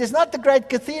 It is not the great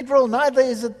cathedral, neither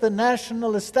is it the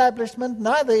national establishment,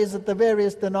 neither is it the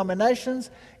various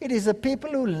denominations. It is a people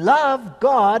who love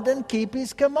God and keep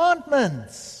His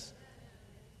commandments.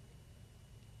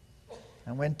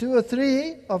 And when 2 or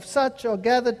 3 of such are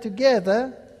gathered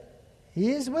together, He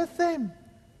is with them.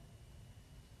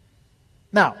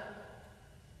 Now,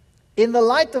 in the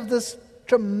light of this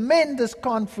tremendous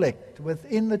conflict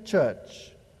within the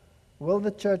church, will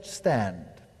the church stand?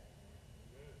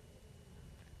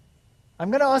 I'm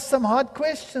going to ask some hard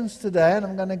questions today, and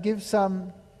I'm going to give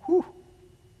some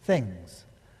things.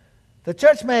 The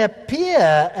church may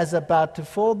appear as about to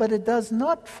fall, but it does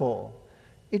not fall.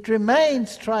 It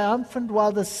remains triumphant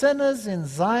while the sinners in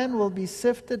Zion will be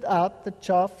sifted out, the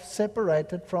chaff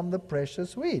separated from the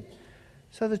precious wheat.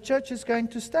 So the church is going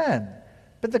to stand.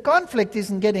 But the conflict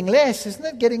isn't getting less, isn't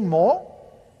it? Getting more?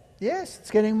 Yes,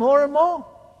 it's getting more and more.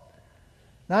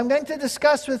 Now I'm going to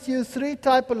discuss with you 3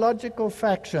 typological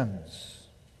factions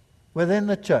within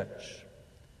the church.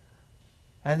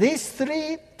 And these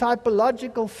 3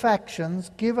 typological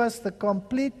factions give us the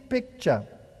complete picture.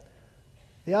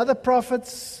 The other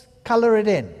prophets color it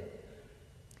in.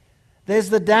 There's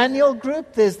the Daniel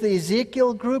group, there's the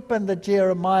Ezekiel group, and the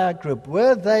Jeremiah group.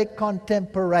 Were they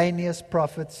contemporaneous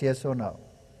prophets, yes or no?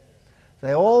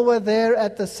 They all were there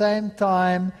at the same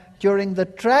time during the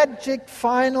tragic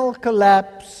final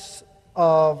collapse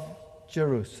of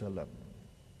Jerusalem,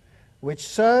 which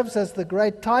serves as the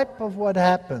great type of what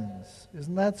happens.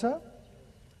 Isn't that so?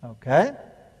 Okay.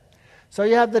 So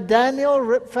you have the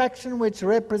Daniel faction, which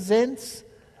represents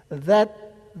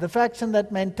the faction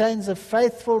that maintains a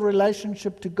faithful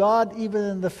relationship to God even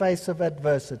in the face of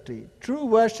adversity. True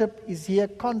worship is here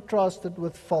contrasted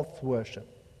with false worship.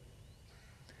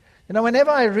 You know,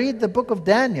 whenever I read the book of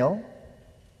Daniel,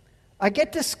 I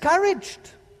get discouraged.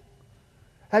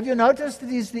 Have you noticed it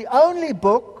is the only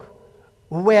book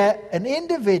where an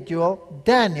individual,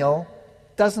 Daniel,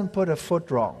 doesn't put a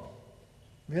foot wrong?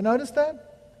 Have you noticed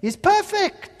that? He's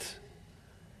perfect.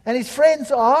 And his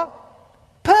friends are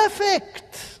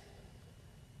perfect.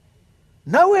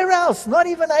 Nowhere else, not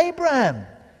even Abraham,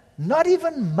 not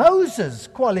even Moses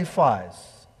qualifies.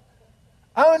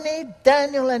 Only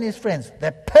Daniel and his friends.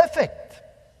 They're perfect.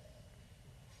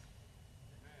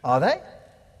 Are they?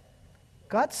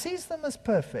 God sees them as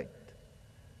perfect.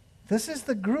 This is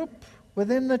the group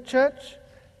within the church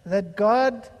that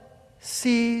God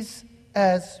sees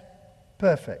as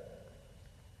perfect.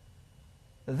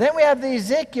 Then we have the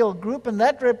Ezekiel group, and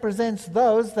that represents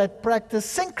those that practice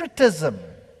syncretism.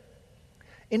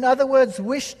 In other words,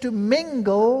 wish to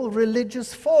mingle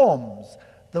religious forms,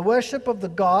 the worship of the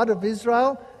God of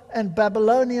Israel and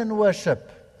Babylonian worship.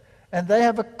 And they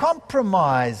have a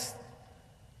compromise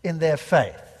in their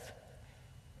faith.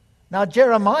 Now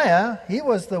Jeremiah, he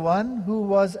was the one who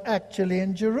was actually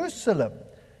in Jerusalem.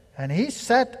 And he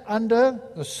sat under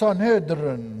the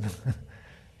Sanhedrin.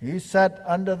 He sat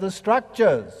under the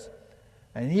structures.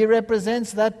 And he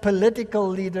represents that political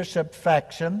leadership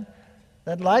faction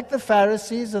that, like the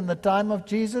Pharisees in the time of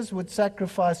Jesus, would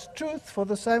sacrifice truth for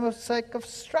the sake of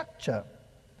structure.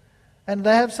 And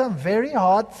they have some very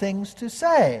hard things to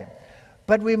say.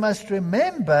 But we must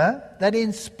remember that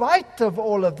in spite of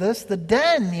all of this, the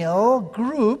Daniel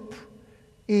group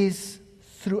is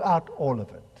throughout all of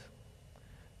it.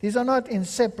 These are not in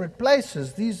separate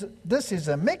places. This is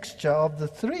a mixture of the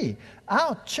 3.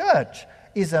 Our church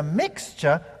is a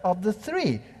mixture of the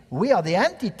 3. We are the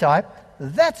antitype.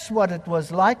 That's what it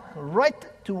was like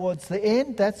right towards the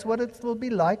end. That's what it will be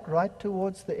like right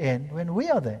towards the end when we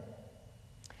are there.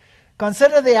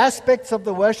 Consider the aspects of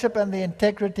the worship and the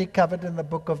integrity covered in the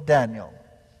book of Daniel.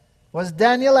 Was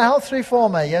Daniel a health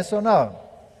reformer, yes or no?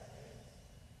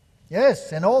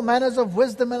 Yes, in all manners of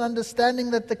wisdom and understanding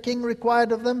that the king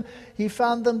required of them, he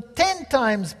found them 10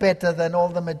 times better than all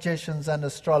the magicians and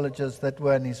astrologers that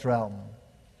were in his realm.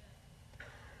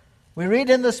 We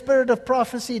read in the spirit of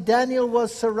prophecy, Daniel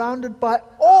was surrounded by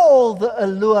all the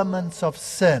allurements of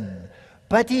sin,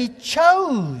 but he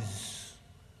chose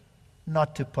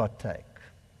not to partake.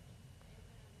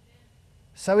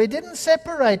 So he didn't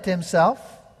separate himself.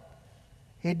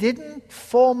 He didn't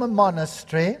form a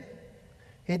monastery.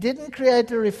 He didn't create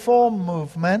a reform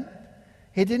movement.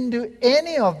 He didn't do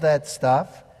any of that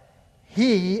stuff.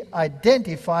 He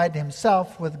identified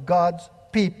himself with God's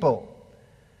people.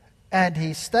 And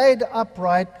he stayed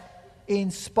upright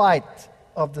in spite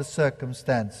of the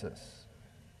circumstances.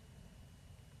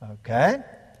 Okay?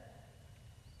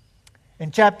 In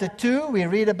chapter 2, we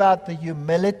read about the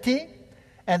humility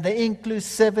and the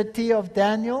inclusivity of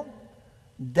Daniel.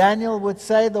 Daniel would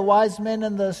say, the wise men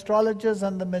and the astrologers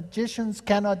and the magicians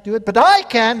cannot do it, but I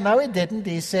can. No, he didn't.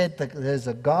 He said, there's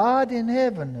a God in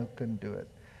heaven who can do it.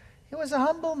 He was a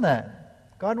humble man.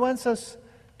 God wants us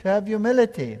to have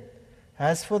humility.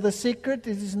 As for the secret,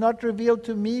 it is not revealed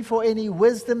to me for any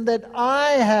wisdom that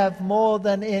I have more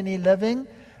than any living,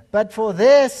 but for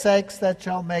their sakes that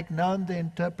shall make known the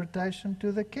interpretation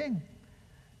to the king.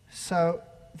 So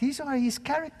these are his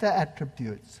character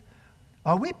attributes.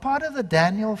 Are we part of the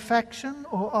Daniel faction,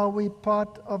 or are we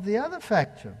part of the other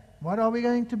faction? What are we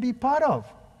going to be part of?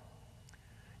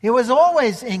 He was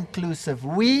always inclusive.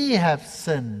 We have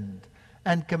sinned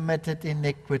and committed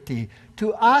iniquity.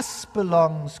 To us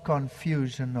belongs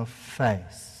confusion of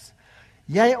face.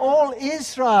 Yea, all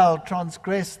Israel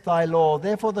transgressed thy law.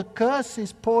 Therefore the curse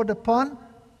is poured upon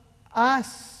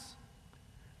us.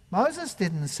 Moses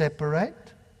didn't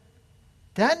separate.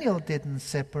 Daniel didn't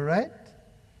separate.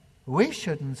 We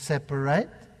shouldn't separate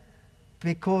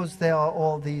because there are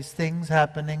all these things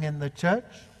happening in the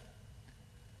church.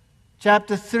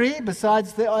 Chapter 3,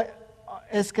 besides the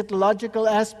eschatological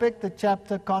aspect, the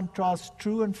chapter contrasts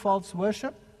true and false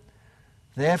worship.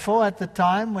 Therefore, at the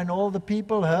time when all the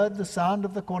people heard the sound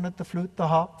of the cornet, the flute, the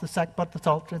harp, the sackbut, the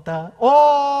psaltery,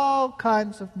 all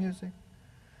kinds of music.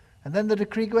 And then the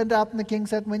decree went out, and the king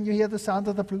said, when you hear the sound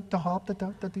of the flute, the harp,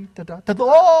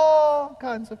 all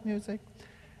kinds of music.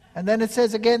 And then it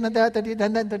says again, and then why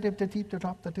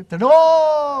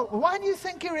do you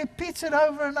think he repeats it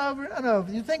over and over and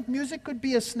over? You think music could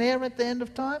be a snare at the end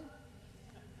of time?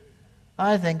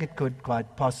 I think it could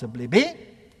quite possibly be.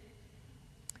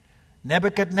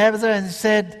 Nebuchadnezzar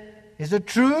said, is it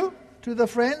true to the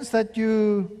friends that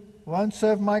you won't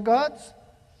serve my gods?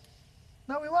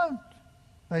 No, we won't,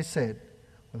 they said.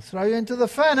 We'll throw you into the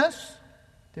furnace.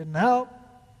 Didn't help.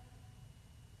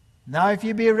 Now if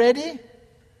you be ready,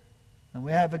 and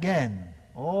we have again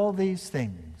all these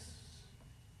things.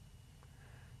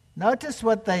 Notice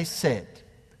what they said.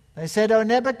 They said, O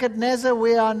Nebuchadnezzar,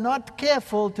 we are not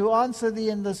careful to answer thee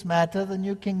in this matter. The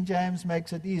New King James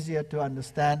makes it easier to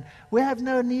understand. We have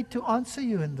no need to answer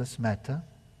you in this matter.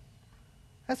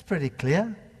 That's pretty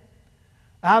clear.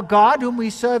 Our God, whom we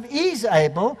serve, is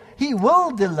able. He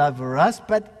will deliver us.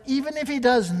 But even if he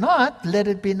does not, let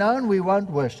it be known we won't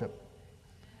worship.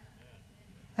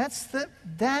 That's the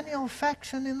Daniel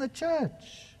faction in the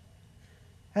church.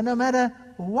 And no matter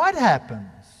what happens,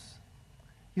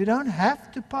 you don't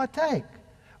have to partake.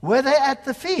 Were they at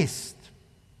the feast?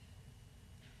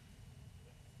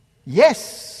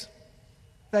 Yes.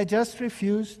 They just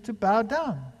refused to bow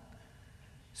down.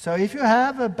 So if you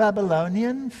have a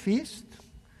Babylonian feast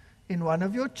in one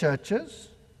of your churches,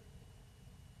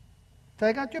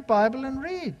 take out your Bible and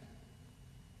read.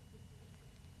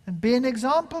 And be an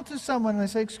example to someone. And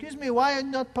say, excuse me, why are you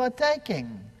not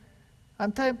partaking?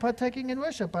 I'm partaking in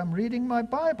worship. I'm reading my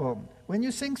Bible. When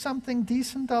you sing something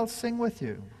decent, I'll sing with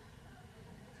you.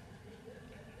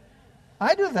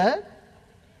 I do that.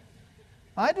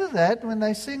 I do that. When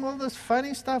they sing all this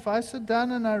funny stuff, I sit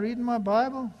down and I read my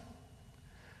Bible.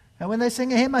 And when they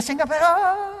sing a hymn, I sing up and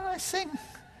I sing.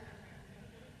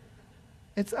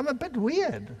 I'm a bit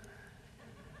weird.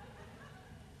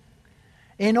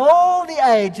 In all the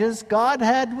ages, God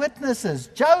had witnesses.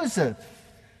 Joseph,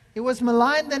 he was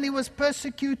maligned and he was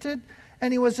persecuted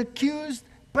and he was accused,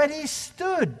 but he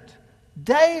stood.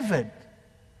 David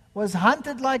was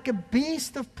hunted like a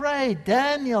beast of prey.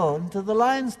 Daniel into the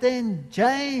lion's den.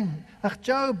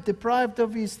 Job deprived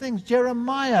of his things.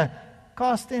 Jeremiah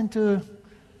cast into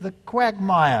the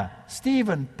quagmire.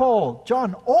 Stephen, Paul,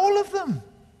 John, all of them.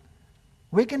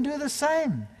 We can do the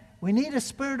same. We need a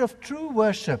spirit of true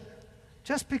worship.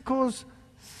 Just because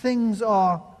things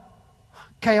are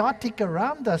chaotic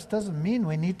around us doesn't mean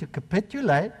we need to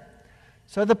capitulate.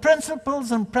 So the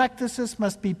principles and practices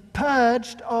must be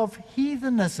purged of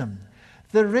heathenism.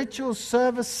 The ritual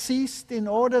service ceased in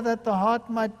order that the heart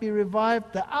might be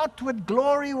revived. The outward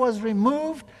glory was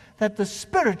removed that the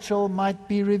spiritual might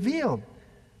be revealed.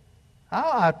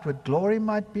 Our outward glory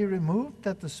might be removed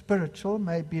that the spiritual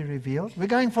may be revealed. We're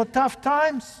going for tough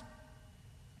times.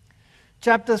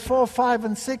 Chapters 4, 5,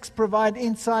 and 6 provide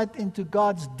insight into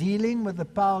God's dealing with the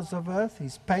powers of earth,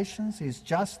 His patience, His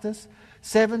justice.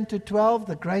 7 to 12,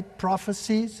 the great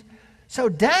prophecies. So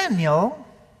Daniel,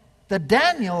 the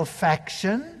Daniel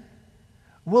faction,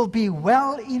 will be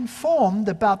well informed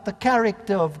about the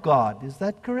character of God. Is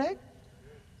that correct?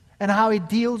 And how He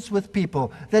deals with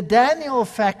people. The Daniel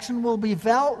faction will be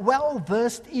well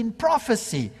versed in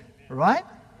prophecy, right?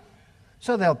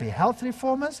 So they'll be health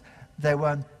reformers. They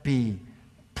won't be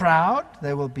proud.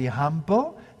 They will be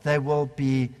humble. They will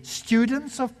be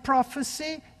students of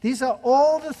prophecy. These are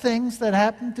all the things that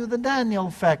happen to the Daniel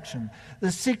faction.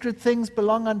 The secret things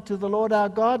belong unto the Lord our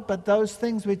God, but those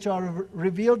things which are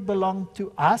revealed belong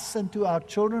to us and to our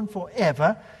children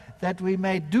forever, that we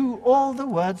may do all the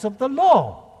words of the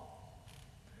law.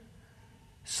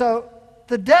 So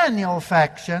the Daniel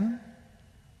faction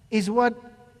is what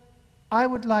I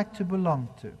would like to belong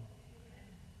to.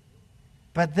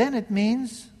 But then it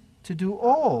means to do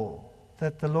all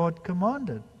that the Lord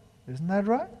commanded. Isn't that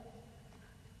right?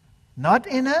 Not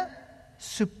in a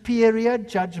superior,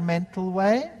 judgmental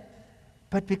way,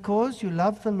 but because you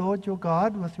love the Lord your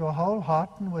God with your whole heart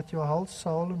and with your whole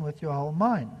soul and with your whole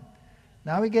mind.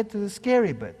 Now we get to the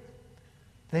scary bit.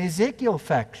 The Ezekiel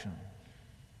faction.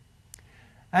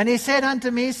 And he said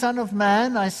unto me, Son of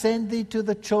man, I send thee to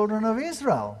the children of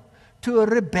Israel, to a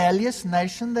rebellious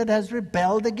nation that has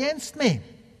rebelled against me.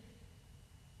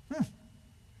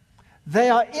 They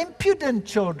are impudent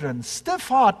children,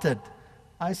 stiff-hearted.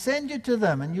 I send you to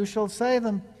them, and you shall say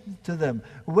them to them,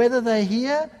 whether they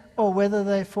hear or whether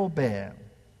they forbear.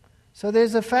 So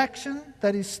there's a faction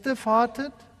that is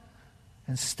stiff-hearted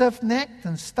and stiff-necked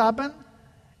and stubborn,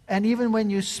 and even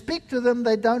when you speak to them,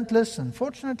 they don't listen.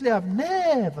 Fortunately, I've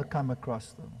never come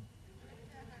across them.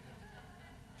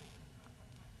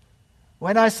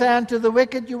 When I say unto the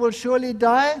wicked, you will surely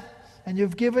die, and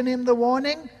you've given him the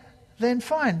warning, then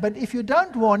fine. But if you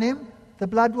don't warn him, the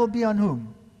blood will be on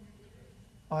whom?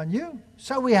 On you.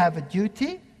 So we have a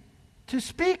duty to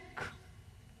speak.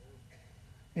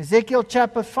 Ezekiel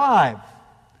chapter 5.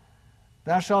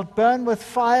 Thou shalt burn with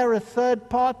fire a third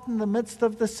part in the midst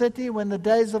of the city when the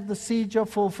days of the siege are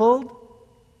fulfilled.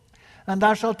 And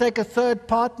thou shalt take a third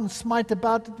part and smite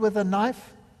about it with a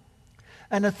knife.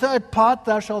 And a third part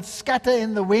thou shalt scatter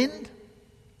in the wind.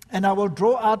 And I will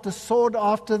draw out a sword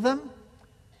after them.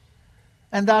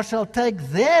 And thou shalt take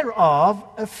thereof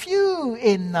a few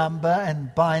in number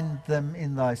and bind them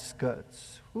in thy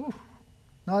skirts. Ooh,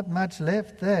 not much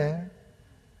left there.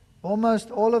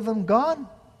 Almost all of them gone.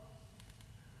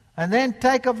 And then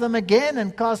take of them again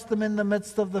and cast them in the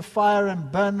midst of the fire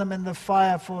and burn them in the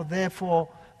fire, for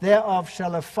thereof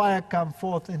shall a fire come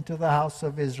forth into the house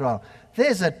of Israel.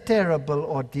 There's a terrible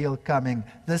ordeal coming.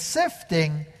 The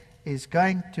sifting is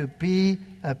going to be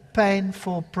a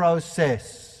painful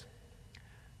process.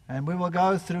 And we will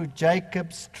go through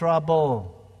Jacob's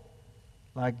trouble,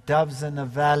 like doves in a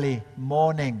valley,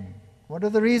 mourning. What are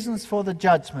the reasons for the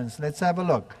judgments? Let's have a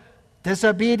look.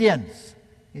 Disobedience.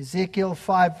 Ezekiel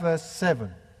 5 verse 7.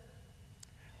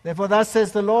 Therefore thus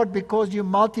says the Lord, because you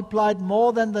multiplied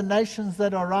more than the nations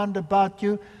that are round about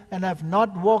you, and have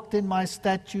not walked in my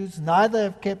statutes, neither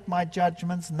have kept my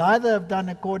judgments, neither have done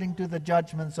according to the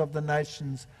judgments of the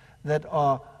nations that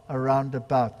are around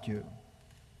about you.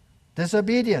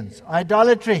 Disobedience,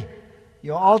 idolatry.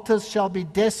 Your altars shall be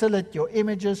desolate, your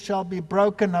images shall be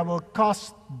broken. I will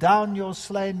cast down your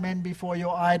slain men before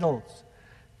your idols.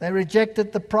 They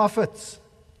rejected the prophets.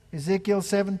 Ezekiel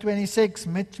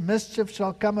 7:26, mischief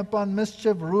shall come upon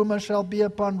mischief, rumor shall be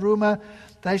upon rumor.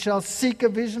 They shall seek a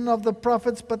vision of the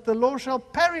prophets, but the law shall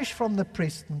perish from the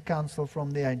priests and counsel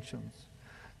from the ancients.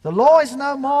 The law is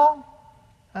no more,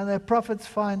 and their prophets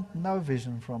find no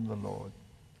vision from the Lord.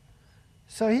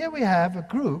 So here we have a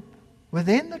group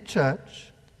within the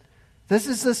church. This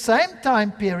is the same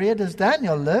time period as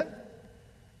Daniel lived,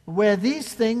 where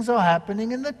these things are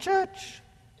happening in the church.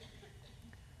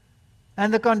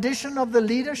 And the condition of the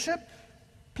leadership,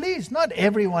 please, not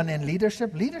everyone in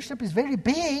leadership. Leadership is very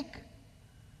big.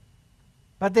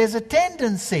 But there's a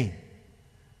tendency.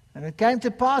 And it came to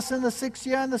pass in the 6th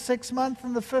year, and the 6th month,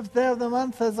 and the 5th day of the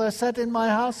month, as I sat in my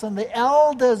house, and the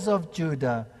elders of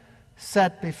Judah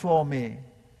sat before me.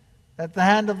 that the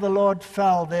hand of the Lord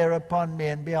fell there upon me,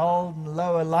 and behold, and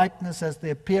lo, a likeness as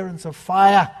the appearance of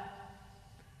fire.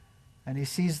 And he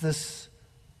sees this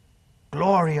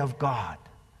glory of God.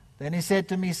 Then he said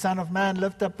to me, Son of man,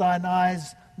 lift up thine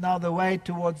eyes now the way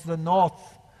towards the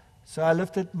north. So I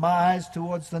lifted my eyes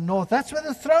towards the north. That's where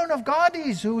the throne of God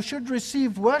is, who should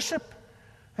receive worship.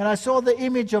 And I saw the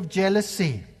image of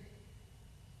jealousy.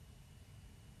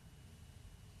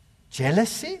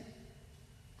 Jealousy?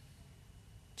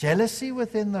 Jealousy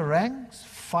within the ranks,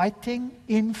 fighting,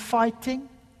 infighting.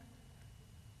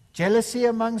 Jealousy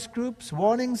amongst groups.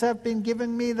 Warnings have been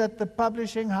given me that the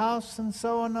publishing house and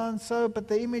so on and so, but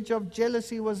the image of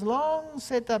jealousy was long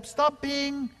set up. Stop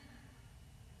being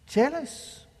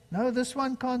jealous. No, this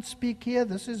one can't speak here.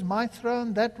 This is my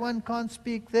throne. That one can't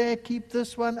speak there. Keep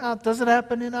this one out. Does it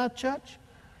happen in our church?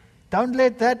 Don't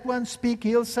let that one speak.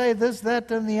 He'll say this,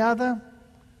 that, and the other.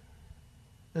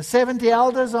 The 70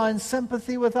 elders are in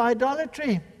sympathy with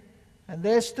idolatry. And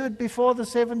there stood before the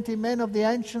 70 men of the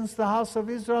ancients, the house of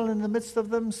Israel. In the midst of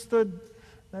them stood,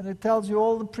 and it tells you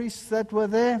all the priests that were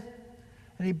there.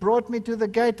 And he brought me to the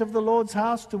gate of the Lord's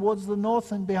house towards the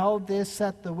north, and behold, there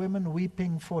sat the women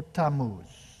weeping for Tammuz.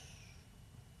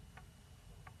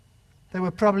 They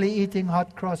were probably eating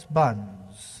hot cross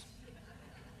buns.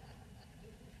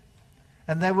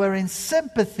 And they were in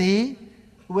sympathy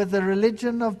with the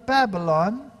religion of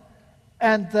Babylon,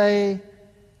 and they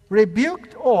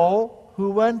rebuked all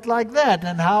who weren't like that.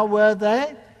 And how were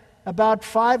they? About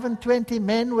 25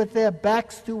 men with their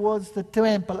backs towards the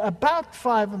temple. About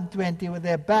 25 with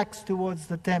their backs towards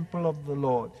the temple of the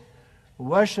Lord.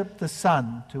 Worshipped the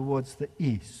sun towards the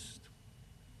east.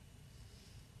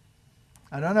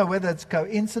 I don't know whether it's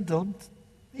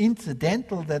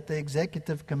incidental that the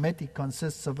executive committee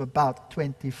consists of about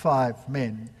 25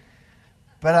 men.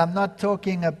 But I'm not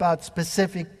talking about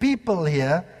specific people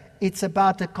here. It's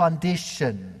about a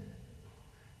condition.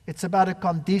 It's about a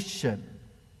condition.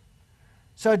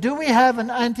 So do we have an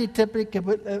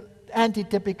antitypical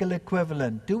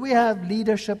equivalent? Do we have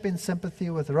leadership in sympathy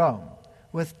with Rome,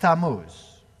 with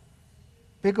Tammuz?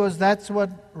 Because that's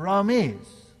what Rome is.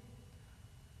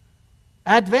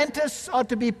 Adventists are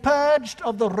to be purged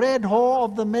of the red whore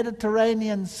of the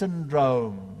Mediterranean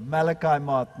syndrome. Malachi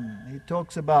Martin, he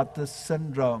talks about this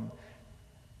syndrome.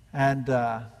 And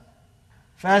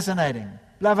fascinating.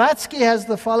 Blavatsky has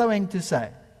the following to say.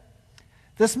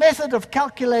 This method of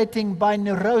calculating by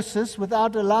neurosis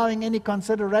without allowing any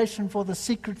consideration for the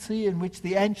secrecy in which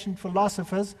the ancient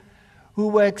philosophers, who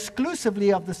were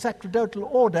exclusively of the sacerdotal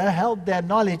order, held their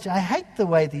knowledge, I hate the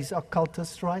way these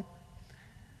occultists write,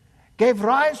 gave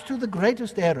rise to the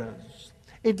greatest errors.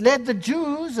 It led the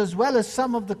Jews, as well as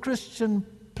some of the Christian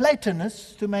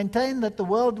Platonists, to maintain that the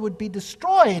world would be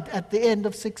destroyed at the end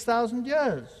of 6,000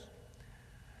 years.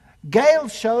 Gale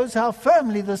shows how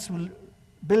firmly this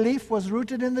belief was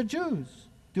rooted in the Jews.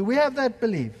 Do we have that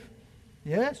belief?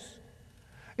 Yes.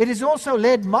 It has also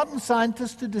led modern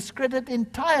scientists to discredit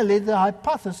entirely the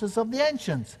hypothesis of the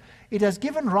ancients. It has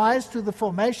given rise to the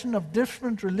formation of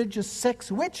different religious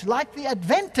sects which, like the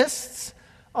Adventists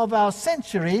of our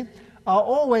century, are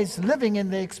always living in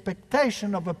the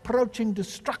expectation of approaching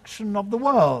destruction of the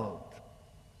world.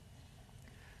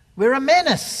 We're a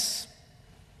menace.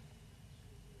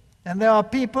 And there are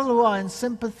people who are in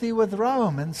sympathy with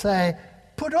Rome and say,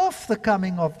 put off the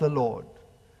coming of the Lord.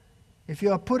 If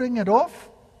you are putting it off,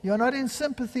 you're not in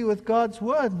sympathy with God's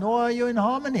word, nor are you in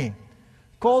harmony.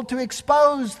 Called to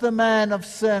expose the man of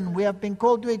sin. We have been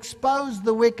called to expose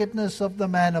the wickedness of the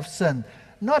man of sin,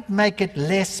 not make it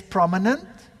less prominent.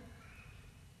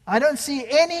 I don't see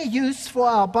any use for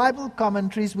our Bible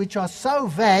commentaries which are so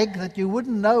vague that you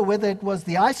wouldn't know whether it was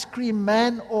the ice cream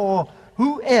man or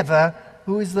whoever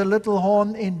who is the little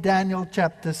horn in Daniel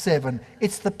chapter 7.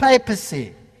 It's the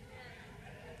papacy.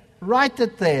 Write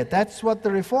it there. That's what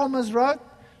the Reformers wrote.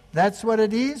 That's what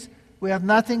it is. We have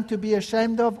nothing to be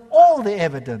ashamed of. All the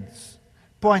evidence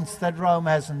points that Rome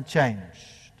hasn't changed.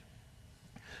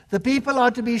 The people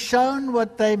are to be shown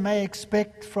what they may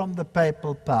expect from the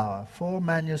papal power for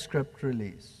manuscript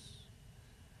release.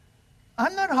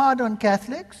 I'm not hard on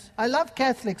Catholics. I love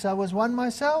Catholics. I was one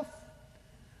myself.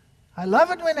 I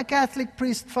love it when a Catholic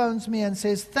priest phones me and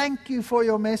says, thank you for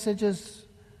your messages.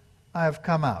 I have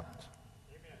come out.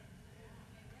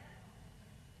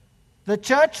 The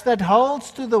church that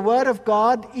holds to the Word of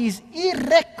God is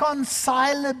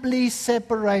irreconcilably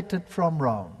separated from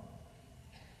Rome.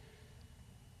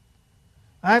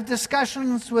 I have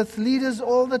discussions with leaders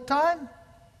all the time.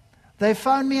 They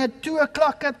phone me at 2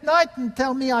 o'clock at night and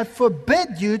tell me, I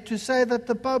forbid you to say that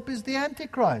the Pope is the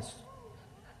Antichrist.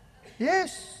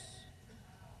 Yes.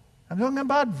 I'm talking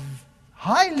about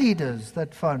high leaders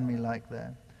that phone me like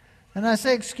that. And I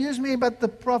say, excuse me, but the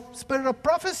spirit of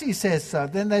prophecy says so.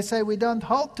 Then they say, we don't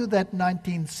hold to that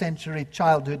 19th century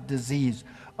childhood disease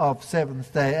of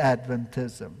Seventh-day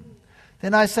Adventism.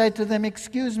 Then I say to them,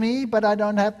 excuse me, but I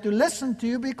don't have to listen to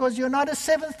you because you're not a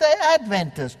Seventh-day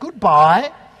Adventist.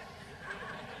 Goodbye.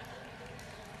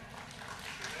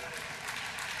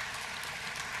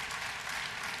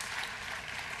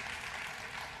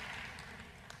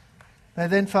 They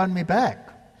then phone me back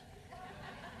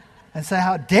and say,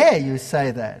 how dare you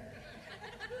say that?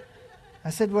 I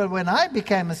said, well, when I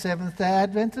became a Seventh-day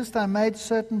Adventist, I made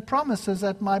certain promises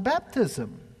at my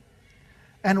baptism.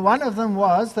 And one of them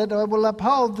was that I will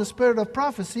uphold the spirit of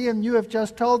prophecy, and you have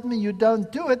just told me you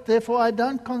don't do it, therefore I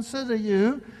don't consider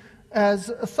you as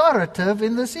authoritative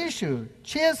in this issue.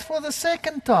 Cheers for the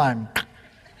second time.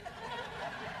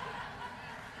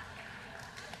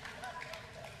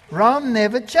 Rome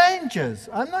never changes.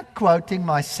 I'm not quoting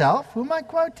myself. Who am I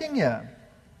quoting here?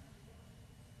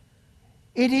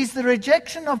 It is the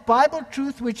rejection of Bible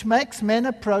truth which makes men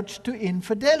approach to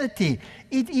infidelity.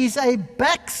 It is a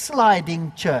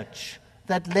backsliding church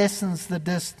that lessens the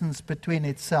distance between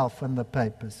itself and the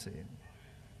papacy.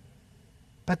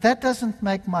 But that doesn't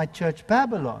make my church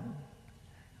Babylon,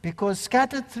 because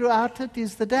scattered throughout it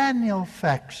is the Daniel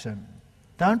faction.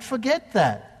 Don't forget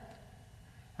that.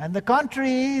 And the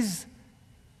contrary is,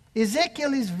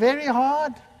 Ezekiel is very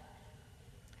hard.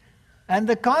 And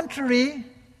the contrary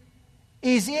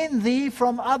is in thee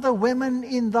from other women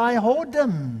in thy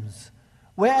whoredoms,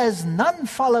 whereas none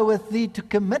followeth thee to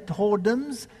commit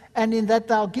whoredoms, and in that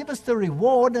thou givest a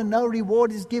reward, and no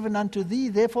reward is given unto thee,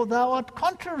 therefore thou art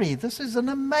contrary. This is an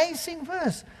amazing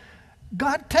verse.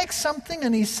 God takes something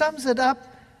and he sums it up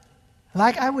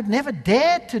like I would never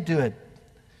dare to do it.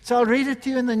 So I'll read it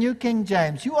to you in the New King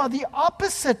James. You are the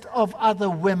opposite of other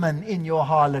women in your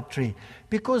harlotry,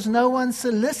 because no one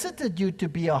solicited you to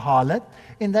be a harlot,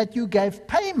 in that you gave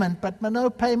payment, but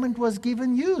no payment was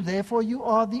given you. Therefore you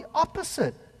are the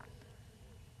opposite.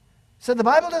 So the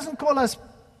Bible doesn't call us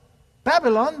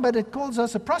Babylon, but it calls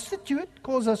us a prostitute,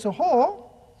 calls us a whore,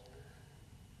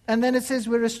 and then it says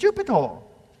we're a stupid whore.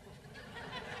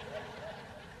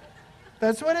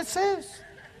 That's what it says.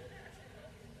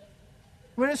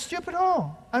 We're a stupid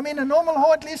whore. I mean, a normal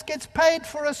whore at least gets paid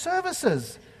for her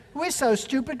services. We're so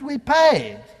stupid we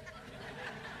pay.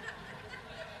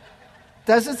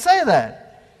 Does it say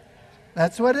that?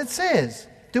 That's what it says.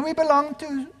 Do we belong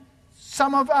to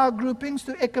some of our groupings,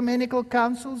 to ecumenical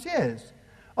councils? Yes.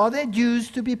 Are there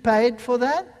dues to be paid for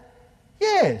that?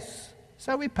 Yes.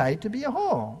 So we pay to be a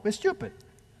whore. We're stupid.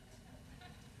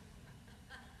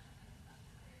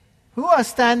 Who are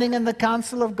standing in the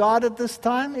council of God at this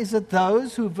time? Is it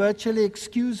those who virtually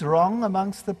excuse wrong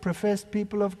amongst the professed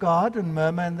people of God and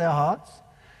murmur in their hearts,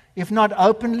 if not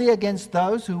openly against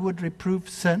those who would reprove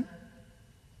sin?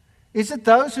 Is it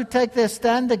those who take their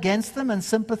stand against them and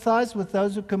sympathize with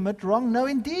those who commit wrong? No,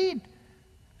 indeed.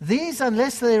 These,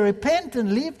 unless they repent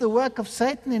and leave the work of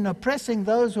Satan in oppressing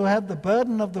those who have the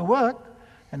burden of the work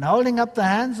and holding up the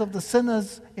hands of the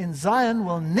sinners in Zion,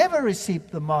 will never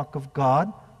receive the mark of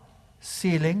God,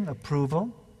 sealing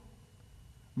approval.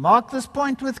 Mark this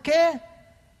point with care.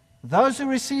 Those who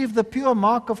receive the pure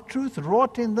mark of truth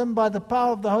wrought in them by the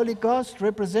power of the Holy Ghost,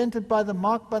 represented by the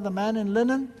mark by the man in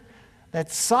linen, that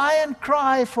sigh and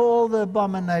cry for all the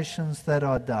abominations that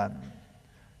are done.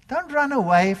 Don't run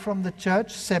away from the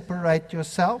church, separate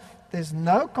yourself. There's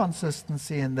no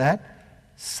consistency in that.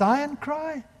 Sigh and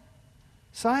cry.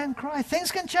 Sigh and cry.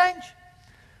 Things can change.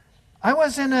 I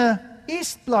was in a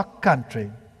East Bloc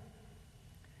country,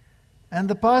 and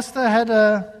the pastor had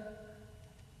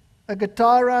a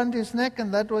guitar around his neck,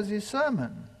 and that was his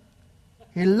sermon.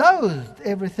 He loathed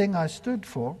everything I stood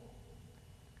for.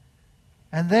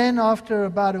 And then after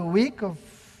about a week of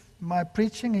my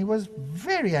preaching, he was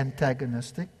very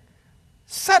antagonistic.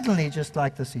 Suddenly, just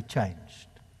like this, he changed.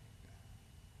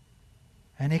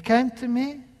 And he came to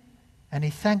me, and he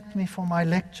thanked me for my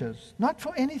lectures. Not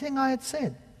for anything I had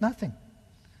said, nothing.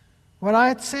 What I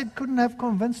had said couldn't have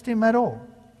convinced him at all.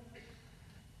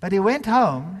 But he went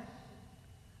home,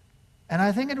 and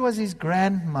I think it was his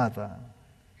grandmother,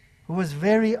 who was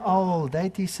very old,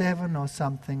 87 or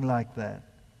something like that.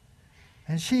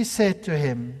 And she said to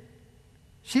him,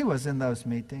 she was in those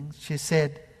meetings, she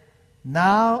said,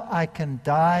 "Now I can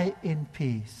die in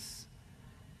peace,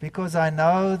 because I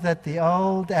know that the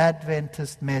old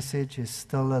Adventist message is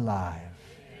still alive."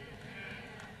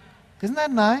 Isn't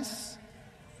that nice?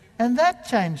 And that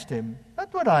changed him.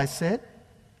 Not what I said,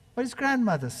 what his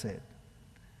grandmother said.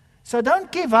 So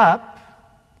don't give up.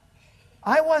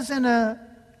 I was in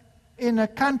a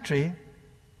country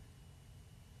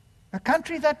A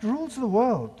country that rules the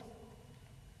world.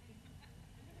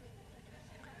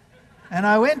 And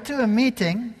I went to a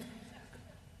meeting,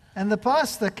 and the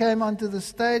pastor came onto the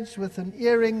stage with an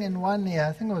earring in one ear,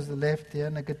 I think it was the left ear,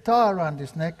 and a guitar around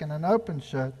his neck and an open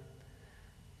shirt.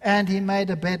 And he made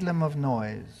a bedlam of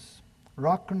noise.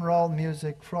 Rock and roll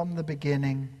music from the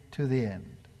beginning to the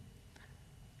end.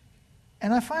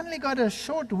 And I finally got a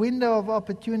short window of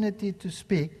opportunity to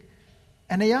speak.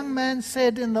 And a young man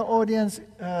said in the audience,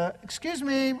 excuse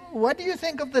me, what do you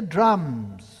think of the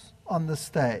drums on the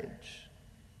stage?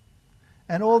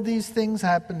 And all these things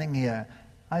happening here.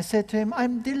 I said to him,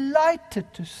 I'm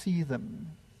delighted to see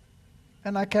them.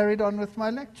 And I carried on with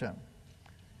my lecture.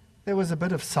 There was a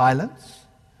bit of silence.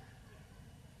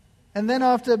 And then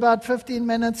after about 15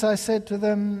 minutes, I said to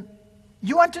them,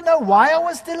 you want to know why I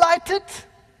was delighted?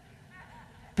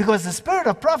 Because the spirit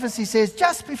of prophecy says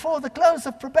just before the close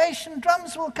of probation,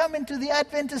 drums will come into the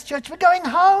Adventist church. We're going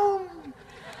home.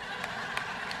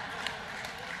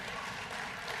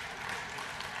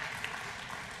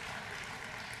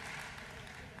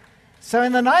 So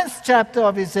in the 9th chapter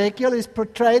of Ezekiel is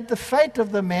portrayed the fate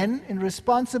of the men in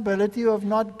responsibility who have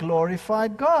not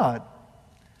glorified God.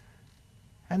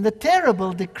 And the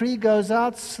terrible decree goes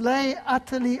out, slay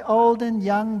utterly old and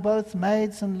young, both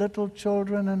maids and little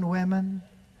children and women,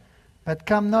 but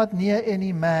come not near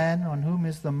any man on whom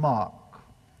is the mark.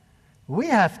 We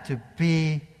have to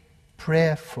be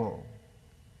prayerful.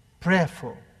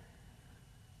 Prayerful.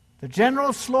 The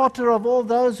general slaughter of all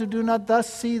those who do not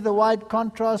thus see the wide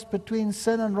contrast between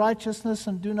sin and righteousness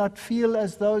and do not feel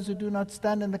as those who do not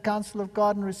stand in the counsel of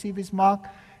God and receive his mark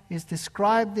is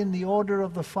described in the order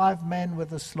of the 5 men with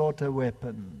the slaughter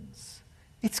weapons.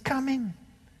 It's coming.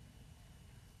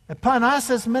 Upon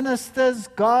us as ministers,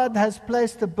 God has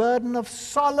placed a burden of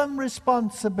solemn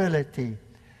responsibility.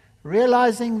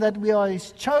 Realizing that we are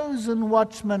his chosen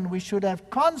watchmen, we should have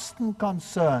constant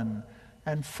concern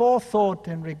and forethought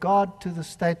in regard to the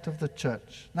state of the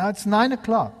church. Now it's 9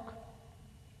 o'clock.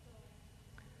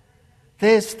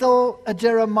 There's still a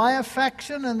Jeremiah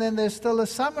faction, and then there's still a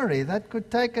summary. That could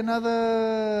take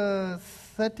another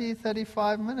 30,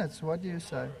 35 minutes. What do you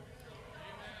say?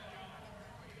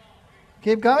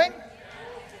 Keep going?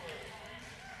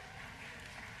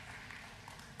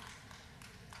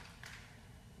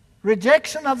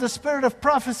 Rejection of the spirit of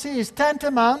prophecy is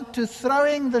tantamount to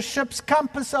throwing the ship's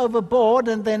compass overboard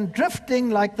and then drifting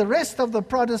like the rest of the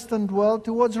Protestant world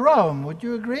towards Rome. Would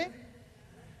you agree?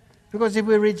 Because if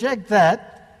we reject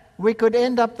that, we could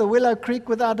end up the Willow Creek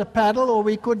without a paddle, or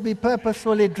we could be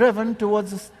purposefully driven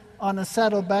on a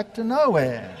saddleback to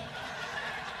nowhere.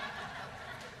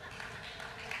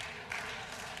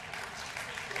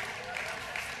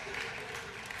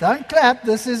 Don't clap,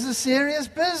 this is a serious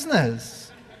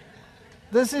business.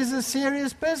 This is a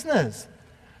serious business.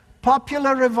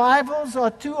 Popular revivals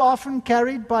are too often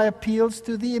carried by appeals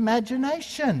to the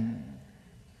imagination.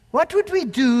 What would we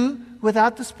do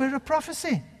without the spirit of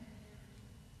prophecy?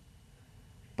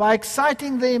 By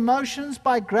exciting the emotions,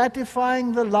 by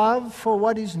gratifying the love for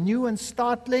what is new and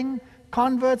startling,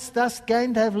 converts thus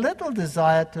gain to have little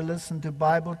desire to listen to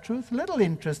Bible truth, little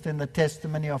interest in the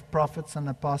testimony of prophets and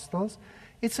apostles.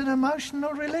 It's an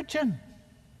emotional religion.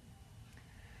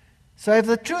 So if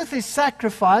the truth is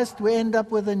sacrificed, we end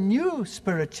up with a new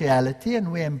spirituality,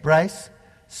 and we embrace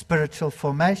spiritual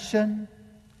formation,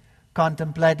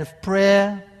 contemplative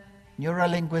prayer,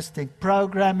 neurolinguistic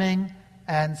programming,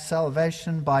 and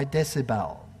salvation by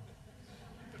decibel.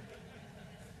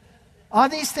 Are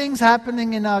these things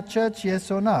happening in our church, yes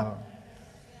or no?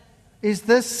 Is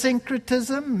this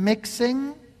syncretism,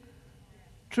 mixing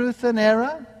truth and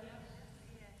error?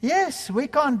 Yes, we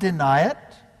can't deny it.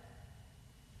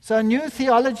 So new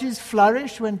theologies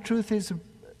flourish when truth is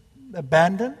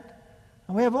abandoned.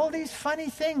 And we have all these funny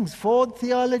things. Ford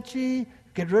theology,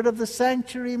 get rid of the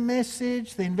sanctuary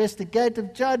message, the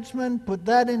investigative judgment, put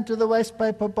that into the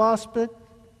wastepaper basket.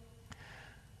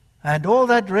 And all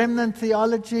that remnant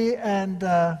theology, and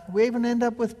we even end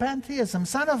up with pantheism.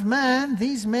 Son of man,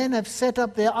 these men have set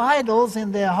up their idols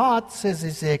in their hearts, says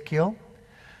Ezekiel,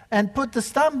 and put the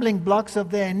stumbling blocks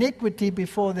of their iniquity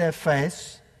before their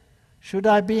face. Should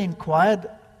I be inquired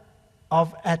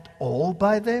of at all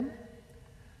by them?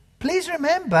 Please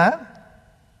remember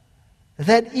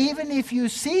that even if you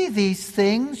see these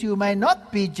things, you may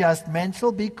not be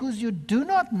judgmental because you do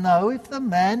not know if the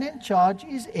man in charge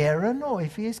is Aaron or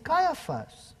if he is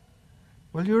Caiaphas.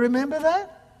 Will you remember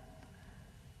that?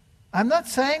 I'm not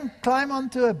saying climb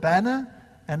onto a banner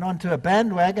and onto a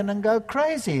bandwagon and go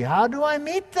crazy. How do I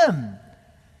meet them?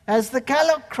 As the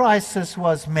Kellogg crisis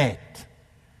was met.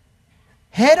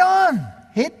 Head on,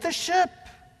 hit the ship.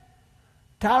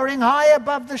 Towering high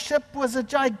above the ship was a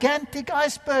gigantic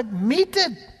iceberg. Meet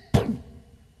it.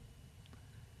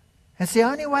 It's the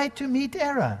only way to meet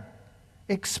error.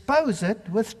 Expose it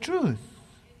with truth.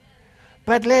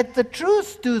 But let the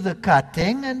truth do the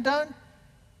cutting, and don't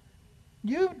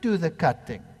you do the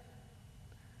cutting.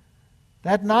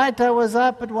 That night I was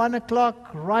up at 1 o'clock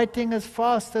writing as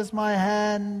fast as my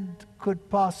hand could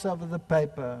pass over the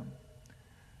paper.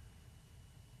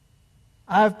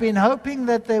 I've been hoping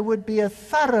that there would be a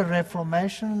thorough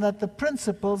reformation, and that the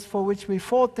principles for which we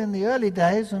fought in the early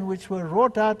days and which were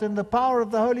wrought out in the power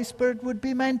of the Holy Spirit would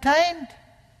be maintained.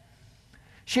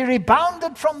 She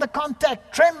rebounded from the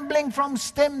contact, trembling from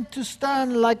stem to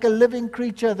stern like a living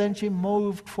creature. Then she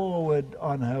moved forward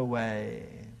on her way.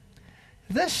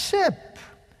 This ship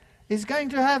is going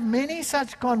to have many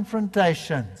such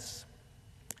confrontations.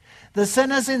 The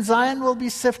sinners in Zion will be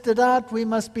sifted out. We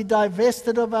must be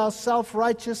divested of our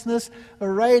self-righteousness,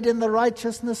 arrayed in the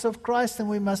righteousness of Christ, and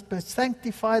we must be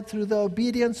sanctified through the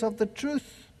obedience of the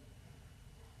truth.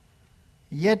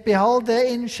 Yet behold,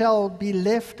 therein shall be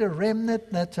left a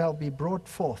remnant that shall be brought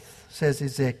forth, says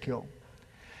Ezekiel.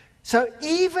 So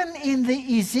even in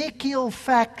the Ezekiel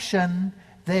faction,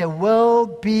 there will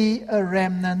be a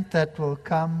remnant that will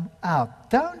come out.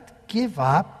 Don't give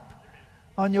up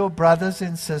on your brothers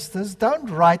and sisters. Don't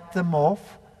write them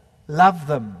off. Love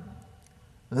them.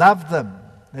 Love them.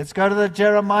 Let's go to the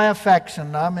Jeremiah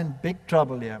faction. I'm in big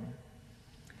trouble here.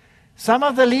 Some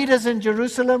of the leaders in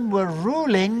Jerusalem were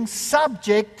ruling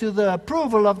subject to the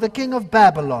approval of the king of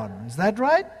Babylon. Is that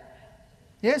right?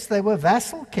 Yes, they were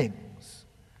vassal kings.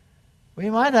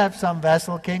 We might have some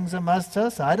vassal kings amongst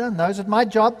us. I don't know. Is it my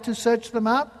job to search them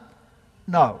out?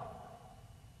 No.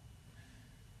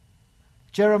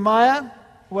 Jeremiah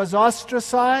was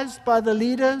ostracized by the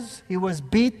leaders. He was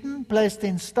beaten, placed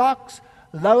in stocks,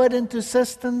 lowered into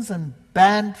cisterns, and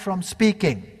banned from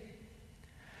speaking.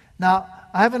 Now,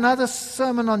 I have another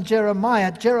sermon on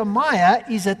Jeremiah. Jeremiah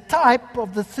is a type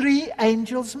of the three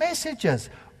angels' messages.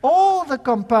 All the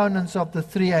components of the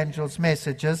three angels'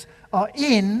 messages are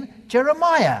in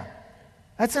Jeremiah.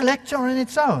 That's a lecture on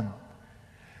its own.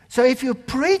 So if you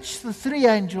preach the three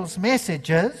angels'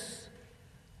 messages,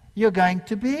 you're going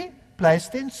to be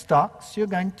placed in stocks, you're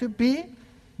going to be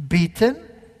beaten,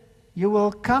 you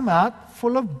will come out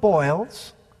full of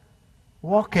boils,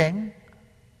 walking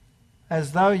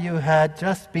as though you had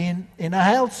just been in a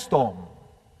hailstorm.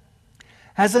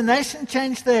 Has a nation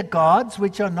changed their gods,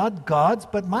 which are not gods,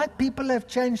 but my people have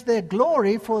changed their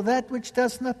glory for that which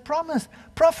does not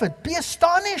profit? Be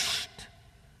astonished.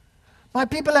 My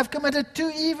people have committed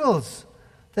two evils.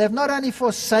 They have not only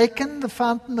forsaken the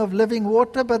fountain of living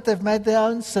water, but they've made their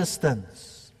own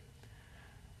cisterns.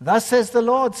 Thus says the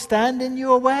Lord, stand in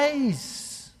your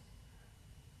ways.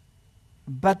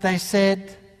 But they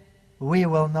said, we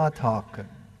will not hearken.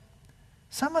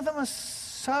 Some of them are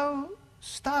so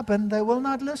stubborn they will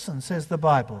not listen, says the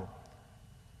Bible.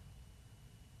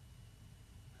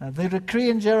 The decree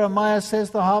in Jeremiah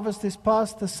says the harvest is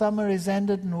past, the summer is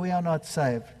ended, and we are not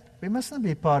saved. We mustn't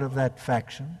be part of that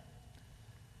faction.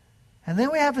 And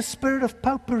then we have a spirit of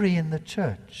popery in the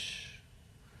church.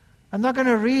 I'm not going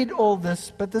to read all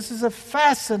this, but this is a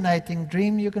fascinating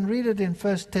dream. You can read it in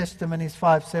 1 Testimonies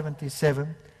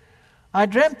 5:77. I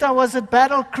dreamt I was at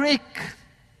Battle Creek.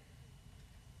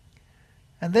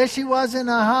 And there she was in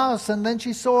her house, and then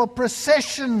she saw a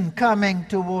procession coming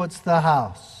towards the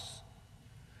house.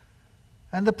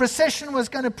 And the procession was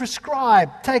going to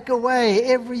prescribe, take away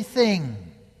everything.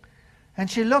 And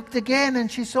she looked again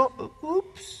and she saw,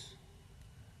 oops,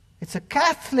 it's a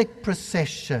Catholic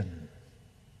procession.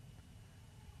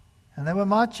 And they were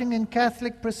marching in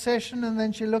Catholic procession, and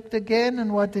then she looked again,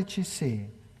 and what did she see?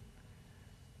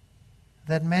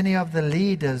 That many of the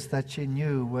leaders that she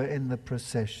knew were in the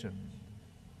procession.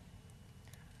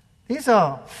 These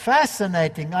are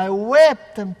fascinating. I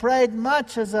wept and prayed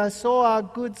much as I saw our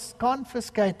goods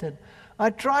confiscated. I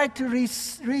tried to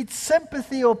read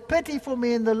sympathy or pity for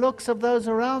me in the looks of those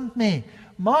around me.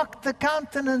 Mark the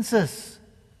countenances.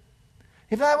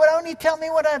 If they would only tell me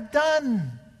what I've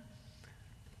done.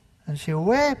 And she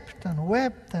wept and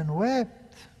wept and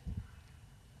wept.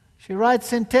 She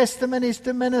writes in Testimonies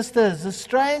to Ministers, a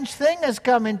strange thing has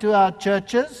come into our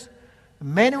churches.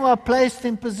 Men who are placed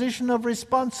in position of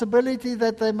responsibility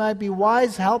that they may be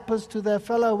wise helpers to their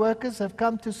fellow workers have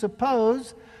come to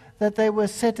suppose that they were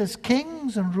set as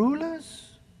kings and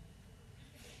rulers.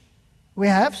 We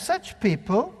have such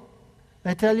people.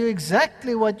 They tell you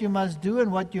exactly what you must do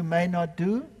and what you may not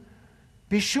do.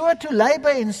 Be sure to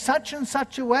labor in such and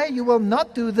such a way. You will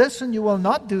not do this and you will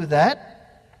not do that.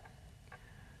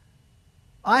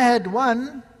 I had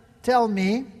one tell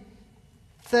me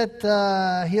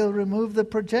that he'll remove the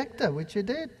projector, which he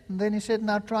did. And then he said,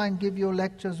 now try and give your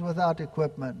lectures without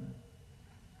equipment.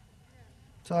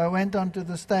 So I went onto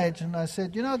the stage and I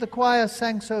said, you know, the choir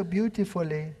sang so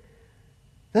beautifully.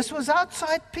 This was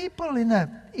outside people in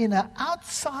a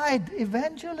outside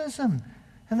evangelism.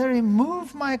 And they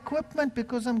removed my equipment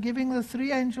because I'm giving the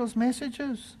three angels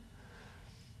messages.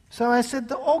 So I said,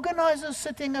 the organizer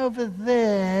sitting over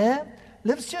there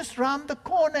lives just round the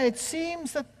corner. It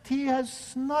seems that he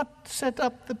has not set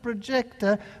up the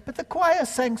projector, but the choir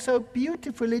sang so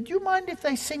beautifully. Do you mind if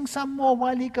they sing some more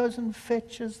while he goes and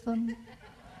fetches them?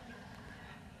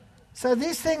 So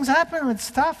these things happen with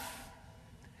stuff.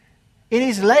 In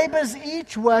his labors,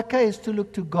 each worker is to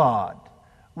look to God.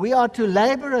 We are to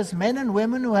labor as men and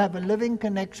women who have a living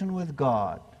connection with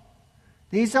God.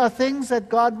 These are things that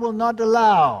God will not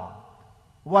allow.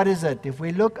 What is it? If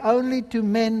we look only to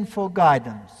men for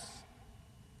guidance.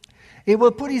 He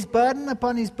will put his burden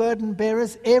upon his burden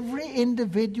bearers. Every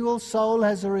individual soul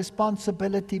has a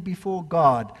responsibility before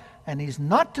God, and is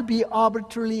not to be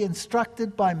arbitrarily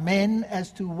instructed by men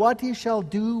as to what he shall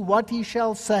do, what he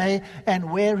shall say, and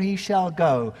where he shall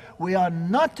go. We are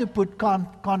not to put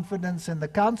confidence in the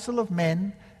counsel of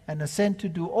men and assent to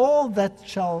do all that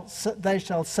they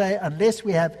shall say unless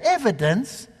we have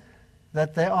evidence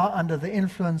that they are under the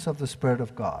influence of the Spirit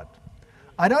of God.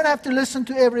 I don't have to listen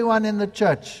to everyone in the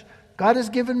church. God has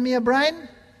given me a brain,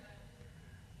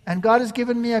 and God has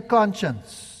given me a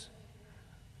conscience.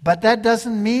 But that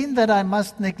doesn't mean that I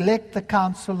must neglect the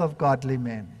counsel of godly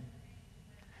men,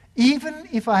 even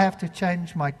if I have to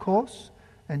change my course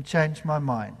and change my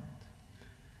mind.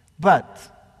 But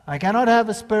I cannot have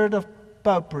a spirit of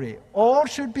popery. All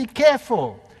should be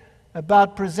careful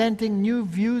about presenting new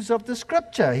views of the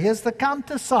Scripture. Here's the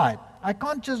counter side. I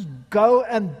can't just go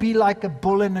and be like a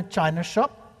bull in a china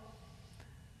shop.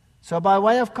 So by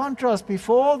way of contrast,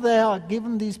 before they are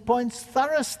given these points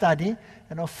thorough study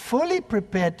and are fully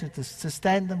prepared to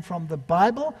sustain them from the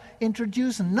Bible,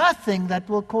 introduce nothing that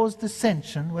will cause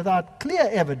dissension without clear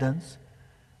evidence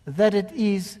that it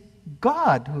is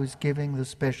God who is giving the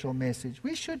special message.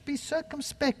 We should be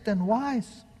circumspect and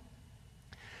wise.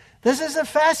 This is a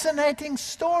fascinating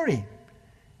story.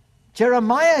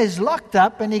 Jeremiah is locked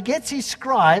up and he gets his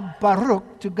scribe,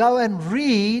 Baruch, to go and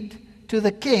read to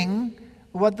the king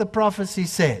what the prophecy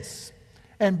says.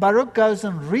 And Baruch goes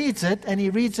and reads it, and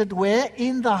he reads it where?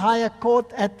 In the higher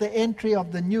court at the entry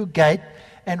of the new gate.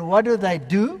 And what do?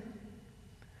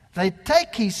 They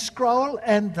take his scroll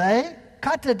and they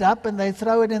cut it up and they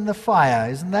throw it in the fire.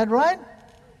 Isn't that right?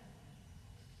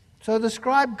 So the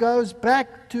scribe goes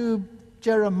back to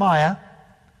Jeremiah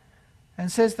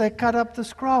and says they cut up the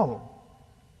scroll.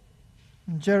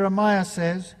 And Jeremiah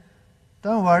says,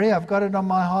 don't worry, I've got it on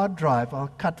my hard drive. I'll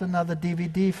cut another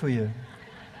DVD for you.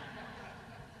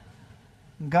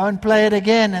 And go and play it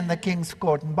again in the king's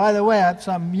court. And by the way, I have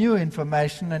some new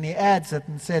information, and he adds it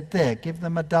and said, there, give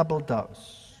them a double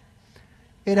dose.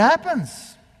 It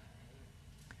happens.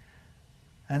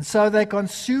 And so they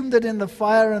consumed it in the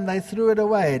fire and they threw it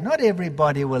away. Not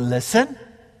everybody will listen.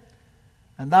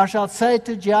 And thou shalt say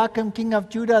to Joachim, king of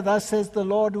Judah, thus says the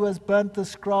Lord who has burnt the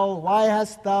scroll, why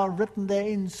hast thou written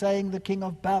therein, saying the king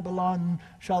of Babylon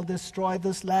shall destroy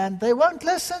this land? They won't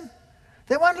listen.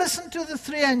 They won't listen to the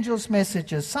three angels'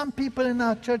 messages. Some people in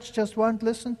our church just won't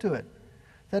listen to it.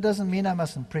 That doesn't mean I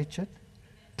mustn't preach it.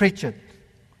 Preach it.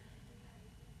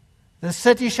 The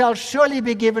city shall surely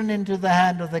be given into the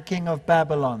hand of the king of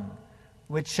Babylon,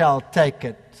 which shall take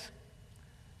it.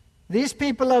 These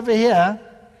people over here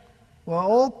were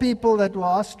all people that were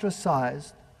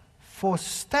ostracized for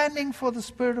standing for the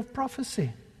spirit of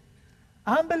prophecy.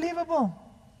 Unbelievable.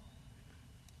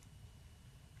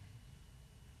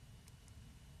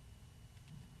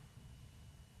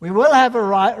 We will have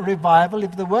a revival.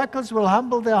 If the workers will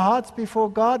humble their hearts before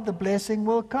God, the blessing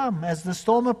will come. As the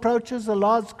storm approaches, a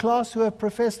large class who have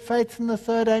professed faith in the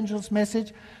third angel's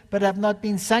message but have not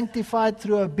been sanctified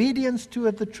through obedience to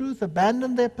the truth,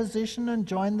 abandon their position and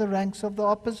join the ranks of the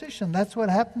opposition. That's what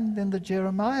happened in the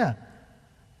Jeremiah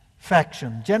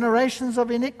faction. Generations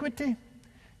of iniquity,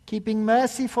 keeping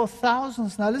mercy for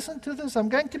thousands. Now listen to this. I'm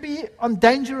going to be on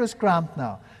dangerous ground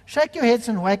now. Shake your heads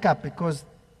and wake up, because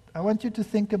I want you to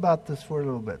think about this for a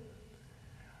little bit.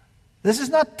 This is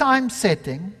not time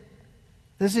setting.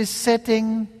 This is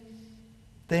setting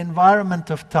the environment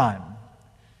of time.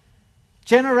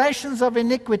 Generations of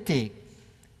iniquity,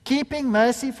 keeping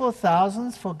mercy for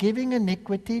thousands, forgiving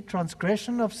iniquity,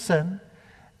 transgression of sin,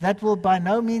 that will by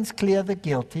no means clear the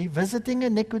guilty, visiting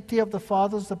iniquity of the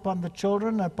fathers upon the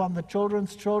children, upon the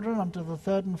children's children, unto the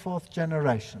third and fourth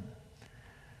generation.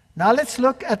 Now let's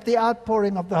look at the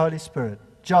outpouring of the Holy Spirit.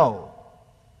 Joel.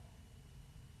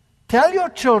 Tell your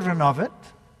children of it.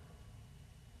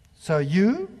 So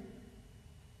you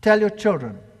tell your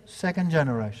children, second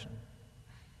generation.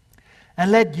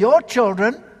 And let your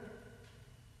children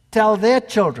tell their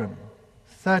children,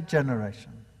 third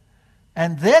generation.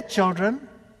 And their children,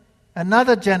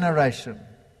 another generation,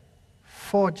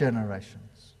 4 generations.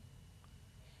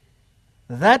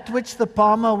 That which the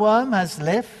palmer worm has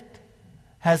left,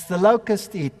 has the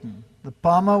locust eaten. The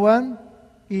palmer worm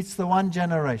eats the one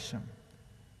generation.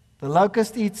 The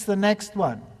locust eats the next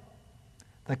one.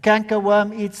 The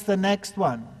cankerworm eats the next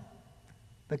one.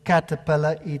 The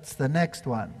caterpillar eats the next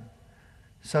one.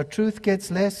 So truth gets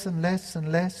less and less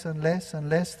and less and less and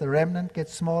less. The remnant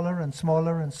gets smaller and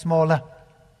smaller and smaller.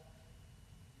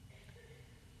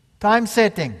 Time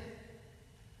setting.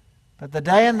 But the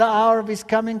day and the hour of his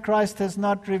coming Christ has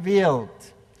not revealed.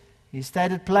 He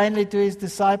stated plainly to his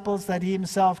disciples that he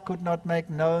himself could not make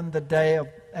known the day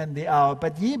and the hour.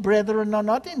 But ye, brethren, are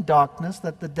not in darkness,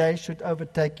 that the day should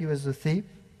overtake you as a thief.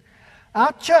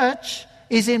 Our church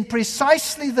is in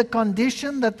precisely the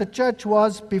condition that the church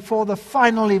was before the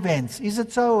final events. Is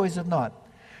it so or is it not?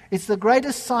 It's the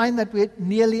greatest sign that we're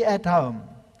nearly at home.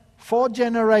 4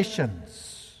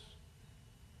 generations.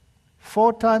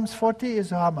 4 times 40 is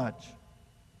how much?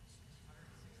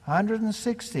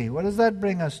 160. What does that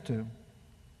bring us to?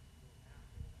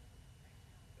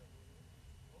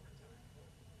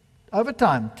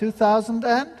 Overtime,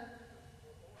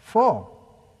 2004.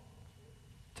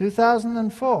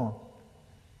 2004.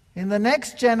 In the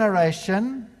next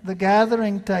generation, the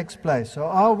gathering takes place. So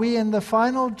are we in the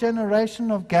final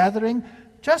generation of gathering,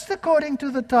 just according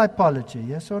to the typology,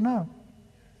 yes or no?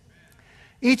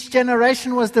 Each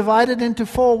generation was divided into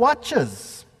 4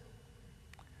 watches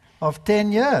of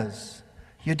 10 years.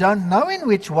 You don't know in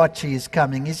which watch he is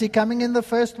coming. Is he coming in the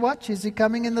first watch? Is he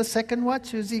coming in the second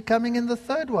watch? Is he coming in the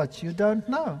third watch? You don't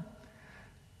know.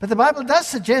 But the Bible does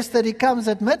suggest that he comes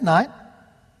at midnight.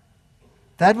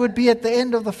 That would be at the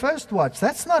end of the first watch.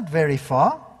 That's not very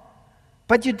far.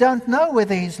 But you don't know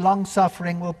whether his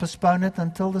long-suffering will postpone it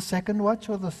until the second watch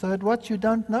or the third watch. You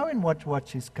don't know in what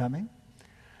watch he's coming.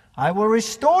 I will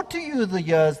restore to you the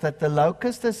years that the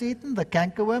locust has eaten, the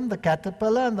cankerworm, the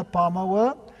caterpillar, and the palmer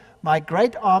worm, my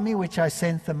great army which I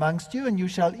sent amongst you, and you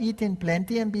shall eat in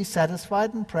plenty and be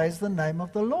satisfied and praise the name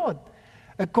of the Lord.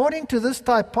 According to this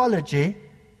typology,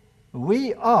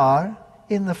 we are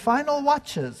in the final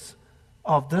watches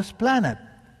of this planet.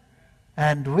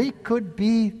 And we could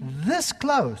be this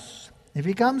close. If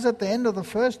he comes at the end of the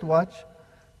first watch,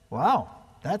 wow,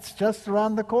 that's just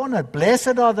around the corner.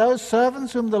 Blessed are those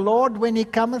servants whom the Lord, when he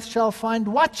cometh, shall find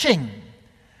watching.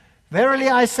 Verily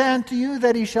I say unto you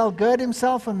that he shall gird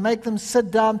himself and make them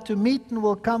sit down to meat, and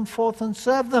will come forth and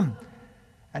serve them.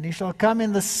 And he shall come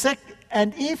in the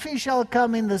and if he shall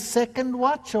come in the second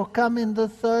watch, or come in the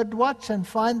third watch, and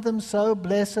find them so,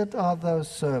 blessed are those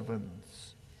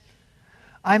servants.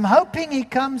 I'm hoping he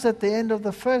comes at the end of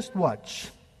the first watch.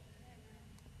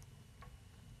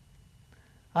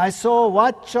 I saw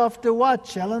watch after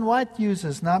watch Ellen White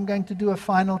uses. Now I'm going to do a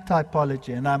final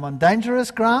typology. And I'm on dangerous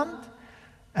ground.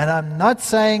 And I'm not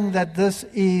saying that this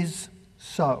is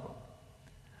so.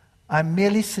 I'm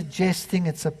merely suggesting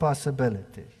it's a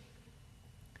possibility.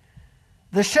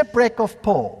 The shipwreck of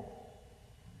Paul.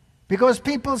 Because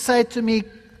people say to me,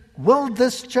 will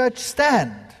this church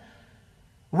stand?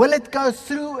 Will it go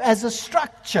through as a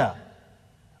structure?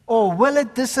 Or will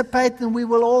it dissipate and we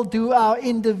will all do our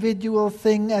individual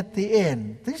thing at the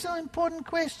end? These are important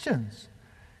questions.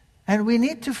 And we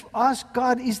need to ask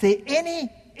God, is there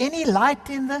any light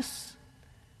in this?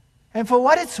 And for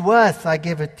what it's worth, I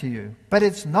give it to you. But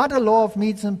it's not a law of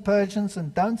Medes and Persians,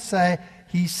 and don't say,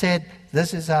 he said,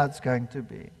 this is how it's going to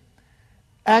be.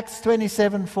 Acts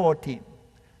 27:14.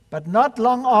 But not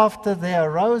long after there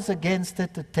arose against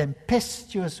it a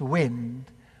tempestuous wind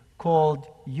called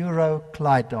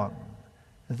Euroclydon,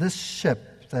 this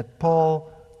ship that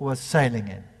Paul was sailing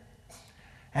in.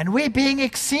 And we being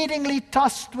exceedingly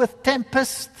tossed with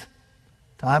tempest,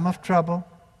 time of trouble,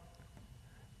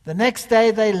 the next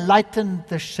day they lightened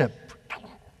the ship.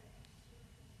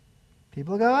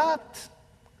 People go out,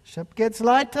 ship gets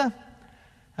lighter.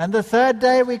 And the third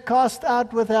day we cast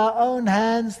out with our own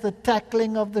hands the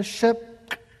tackling of the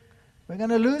ship. We're going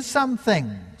to lose some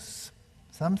things.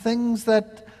 Some things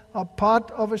that are part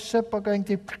of a ship are going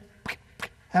to...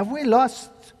 Have we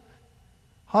lost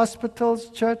hospitals,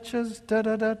 churches,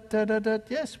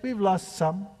 Yes, we've lost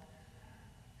some.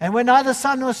 And when neither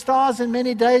sun nor stars in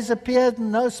many days appeared,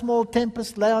 and no small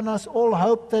tempest lay on us, all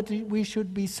hope that we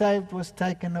should be saved was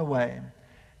taken away.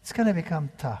 It's going to become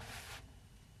tough.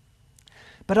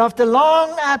 But after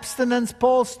long abstinence,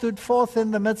 Paul stood forth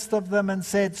in the midst of them and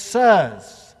said,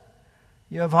 Sirs,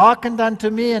 you have hearkened unto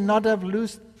me, and not have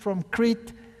loosed from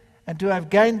Crete, and to have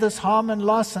gained this harm and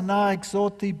loss, and now I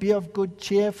exhort thee, be of good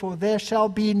cheer, for there shall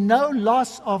be no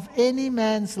loss of any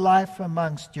man's life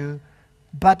amongst you,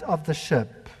 but of the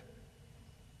ship.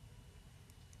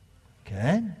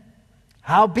 Okay.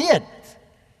 Howbeit,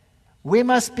 we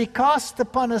must be cast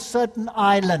upon a certain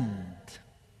island.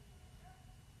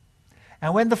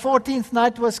 And when the 14th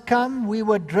night was come, we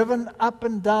were driven up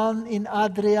and down in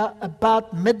Adria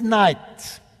about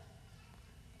midnight.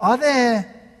 Are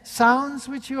there sounds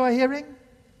which you are hearing?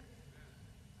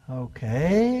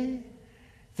 Okay.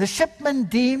 The shipmen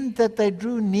deemed that they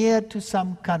drew near to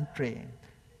some country.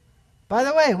 By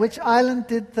the way, which island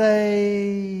did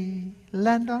they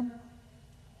land on?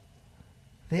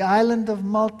 The island of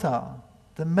Malta,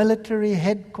 the military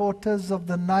headquarters of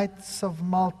the Knights of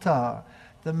Malta,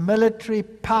 the military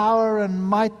power and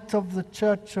might of the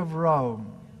Church of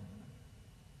Rome.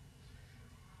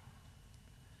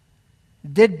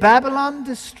 Did Babylon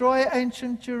destroy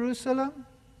ancient Jerusalem?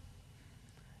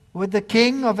 Would the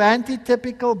king of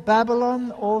antitypical Babylon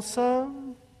also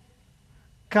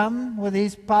come with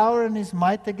his power and his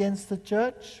might against the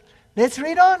church? Let's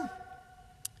read on.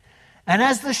 And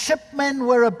as the shipmen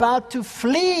were about to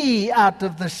flee out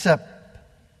of the ship,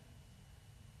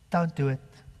 don't do it.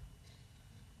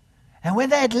 And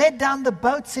when they had let down the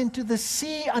boats into the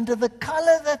sea under the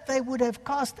color that they would have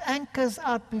cast anchors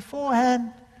out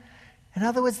beforehand, in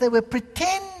other words, they were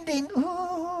pretending,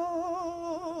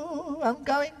 ooh, I'm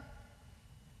going.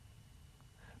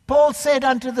 Paul said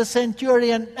unto the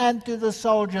centurion and to the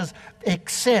soldiers,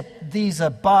 except these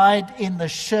abide in the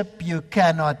ship, you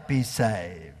cannot be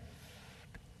saved.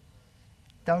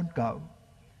 Don't go.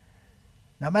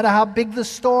 No matter how big the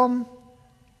storm,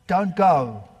 don't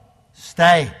go.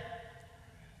 Stay.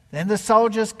 Then the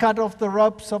soldiers cut off the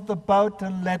ropes of the boat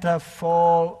and let her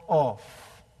fall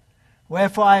off.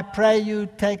 Wherefore I pray you,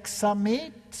 take some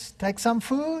meat, take some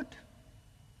food.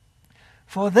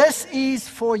 For this is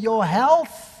for your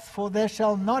health, for there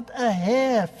shall not a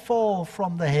hair fall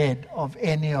from the head of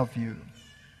any of you.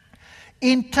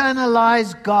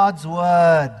 Internalize God's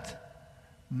word.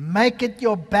 Make it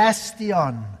your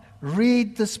bastion.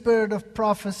 Read the spirit of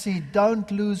prophecy. Don't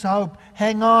lose hope.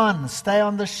 Hang on. Stay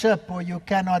on the ship or you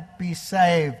cannot be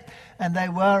saved. And they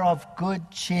were of good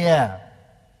cheer.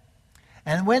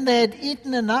 And when they had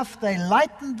eaten enough, they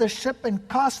lightened the ship and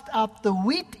cast out the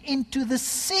wheat into the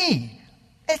sea.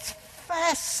 It's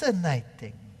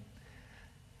fascinating.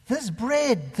 This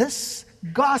bread, this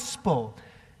gospel,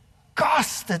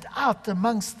 casted out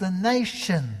amongst the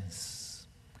nations,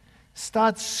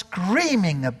 starts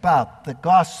screaming about the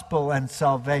gospel and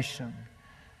salvation.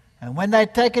 And when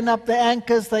they'd taken up the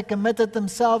anchors, they committed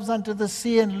themselves unto the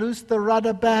sea and loosed the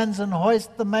rudder bands and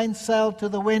hoisted the mainsail to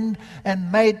the wind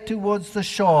and made towards the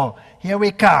shore. Here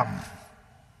we come.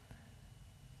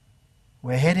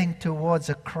 We're heading towards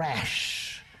a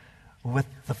crash with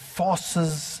the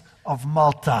forces of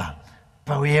Malta.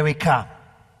 But here we come.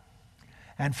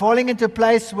 And falling into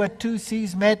place where two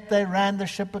seas met, they ran the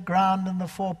ship aground, and the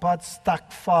forepart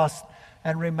stuck fast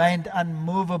and remained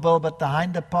unmovable, but the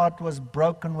hinder part was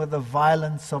broken with the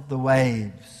violence of the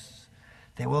waves.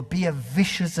 There will be a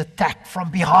vicious attack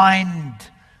from behind.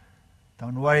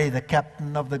 Don't worry, the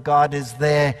captain of the guard is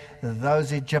there.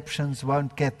 Those Egyptians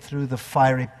won't get through the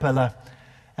fiery pillar.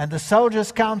 And the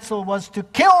soldiers' counsel was to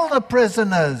kill the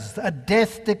prisoners, a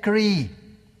death decree.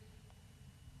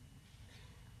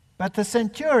 But the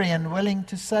centurion, willing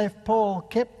to save Paul,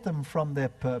 kept them from their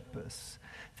purpose.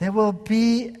 There will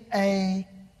be a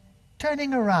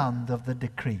turning around of the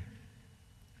decree.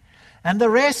 And the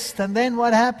rest, and then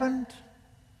what happened?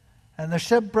 And the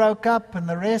ship broke up, and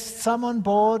the rest, some on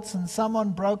boards and some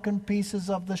on broken pieces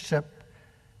of the ship.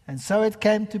 And so it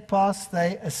came to pass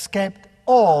they escaped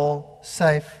all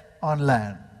safe on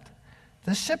land.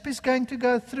 The ship is going to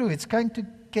go through. It's going to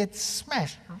get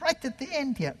smashed right at the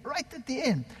end here, right at the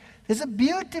end. There's a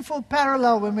beautiful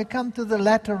parallel when we come to the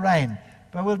latter rain,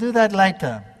 but we'll do that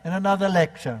later in another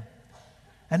lecture.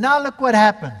 And now look what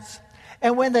happens.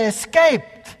 And when they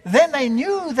escaped, then they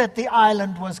knew that the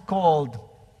island was called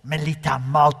Melita,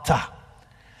 Malta.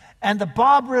 And the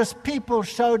barbarous people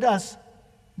showed us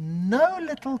no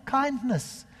little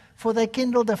kindness, for they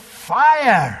kindled a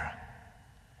fire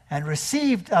and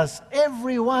received us,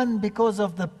 every one, because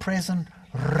of the present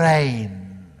rain.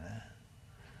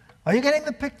 Are you getting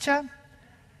the picture?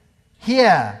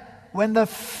 Here, when the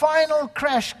final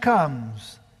crash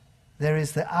comes, there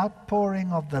is the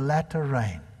outpouring of the latter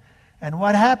rain. And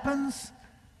what happens?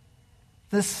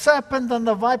 The serpent and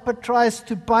the viper tries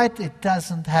to bite, it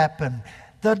doesn't happen.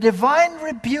 The divine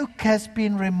rebuke has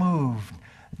been removed.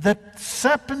 The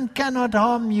serpent cannot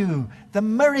harm you. The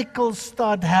miracles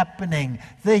start happening.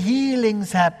 The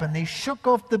healings happen. He shook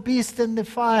off the beast in the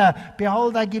fire.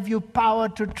 Behold, I give you power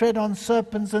to tread on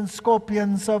serpents and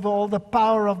scorpions over all the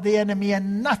power of the enemy,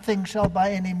 and nothing shall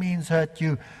by any means hurt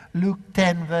you. Luke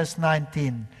 10, verse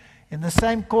 19. In the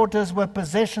same quarters were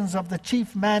possessions of the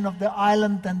chief man of the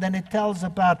island, and then it tells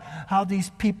about how these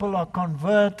people are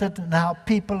converted and how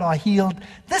people are healed.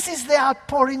 This is the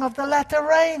outpouring of the latter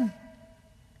rain.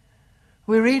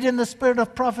 We read in the spirit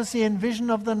of prophecy and vision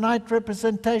of the night,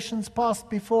 representations passed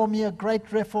before me, a great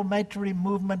reformatory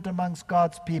movement amongst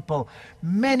God's people.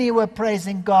 Many were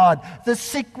praising God. The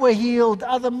sick were healed.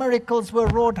 Other miracles were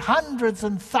wrought. Hundreds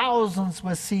and thousands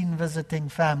were seen visiting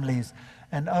families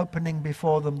and opening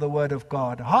before them the word of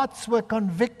God. Hearts were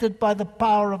convicted by the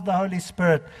power of the Holy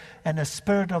Spirit, and a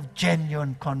spirit of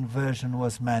genuine conversion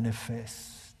was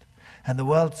manifest. And the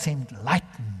world seemed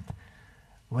lightened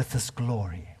with this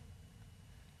glory.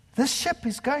 This ship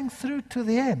is going through to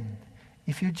the end.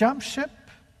 If you jump ship,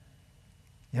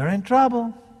 you're in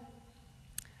trouble.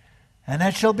 And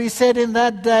it shall be said in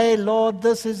that day, Lord,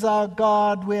 this is our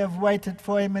God. We have waited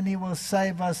for him, and he will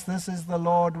save us. This is the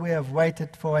Lord. We have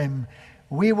waited for him.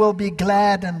 We will be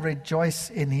glad and rejoice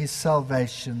in his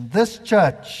salvation. This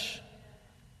church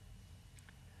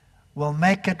will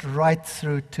make it right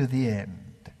through to the end.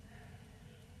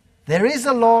 There is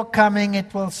a law coming.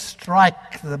 It will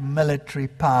strike the military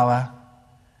power.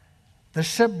 The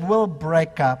ship will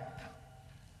break up.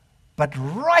 But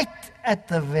right at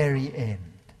the very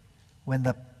end, when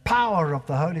the power of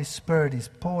the Holy Spirit is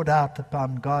poured out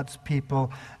upon God's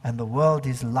people and the world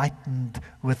is lightened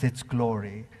with its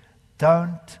glory,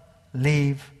 don't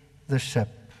leave the ship.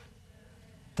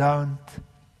 Don't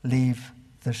leave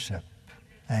the ship.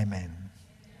 Amen.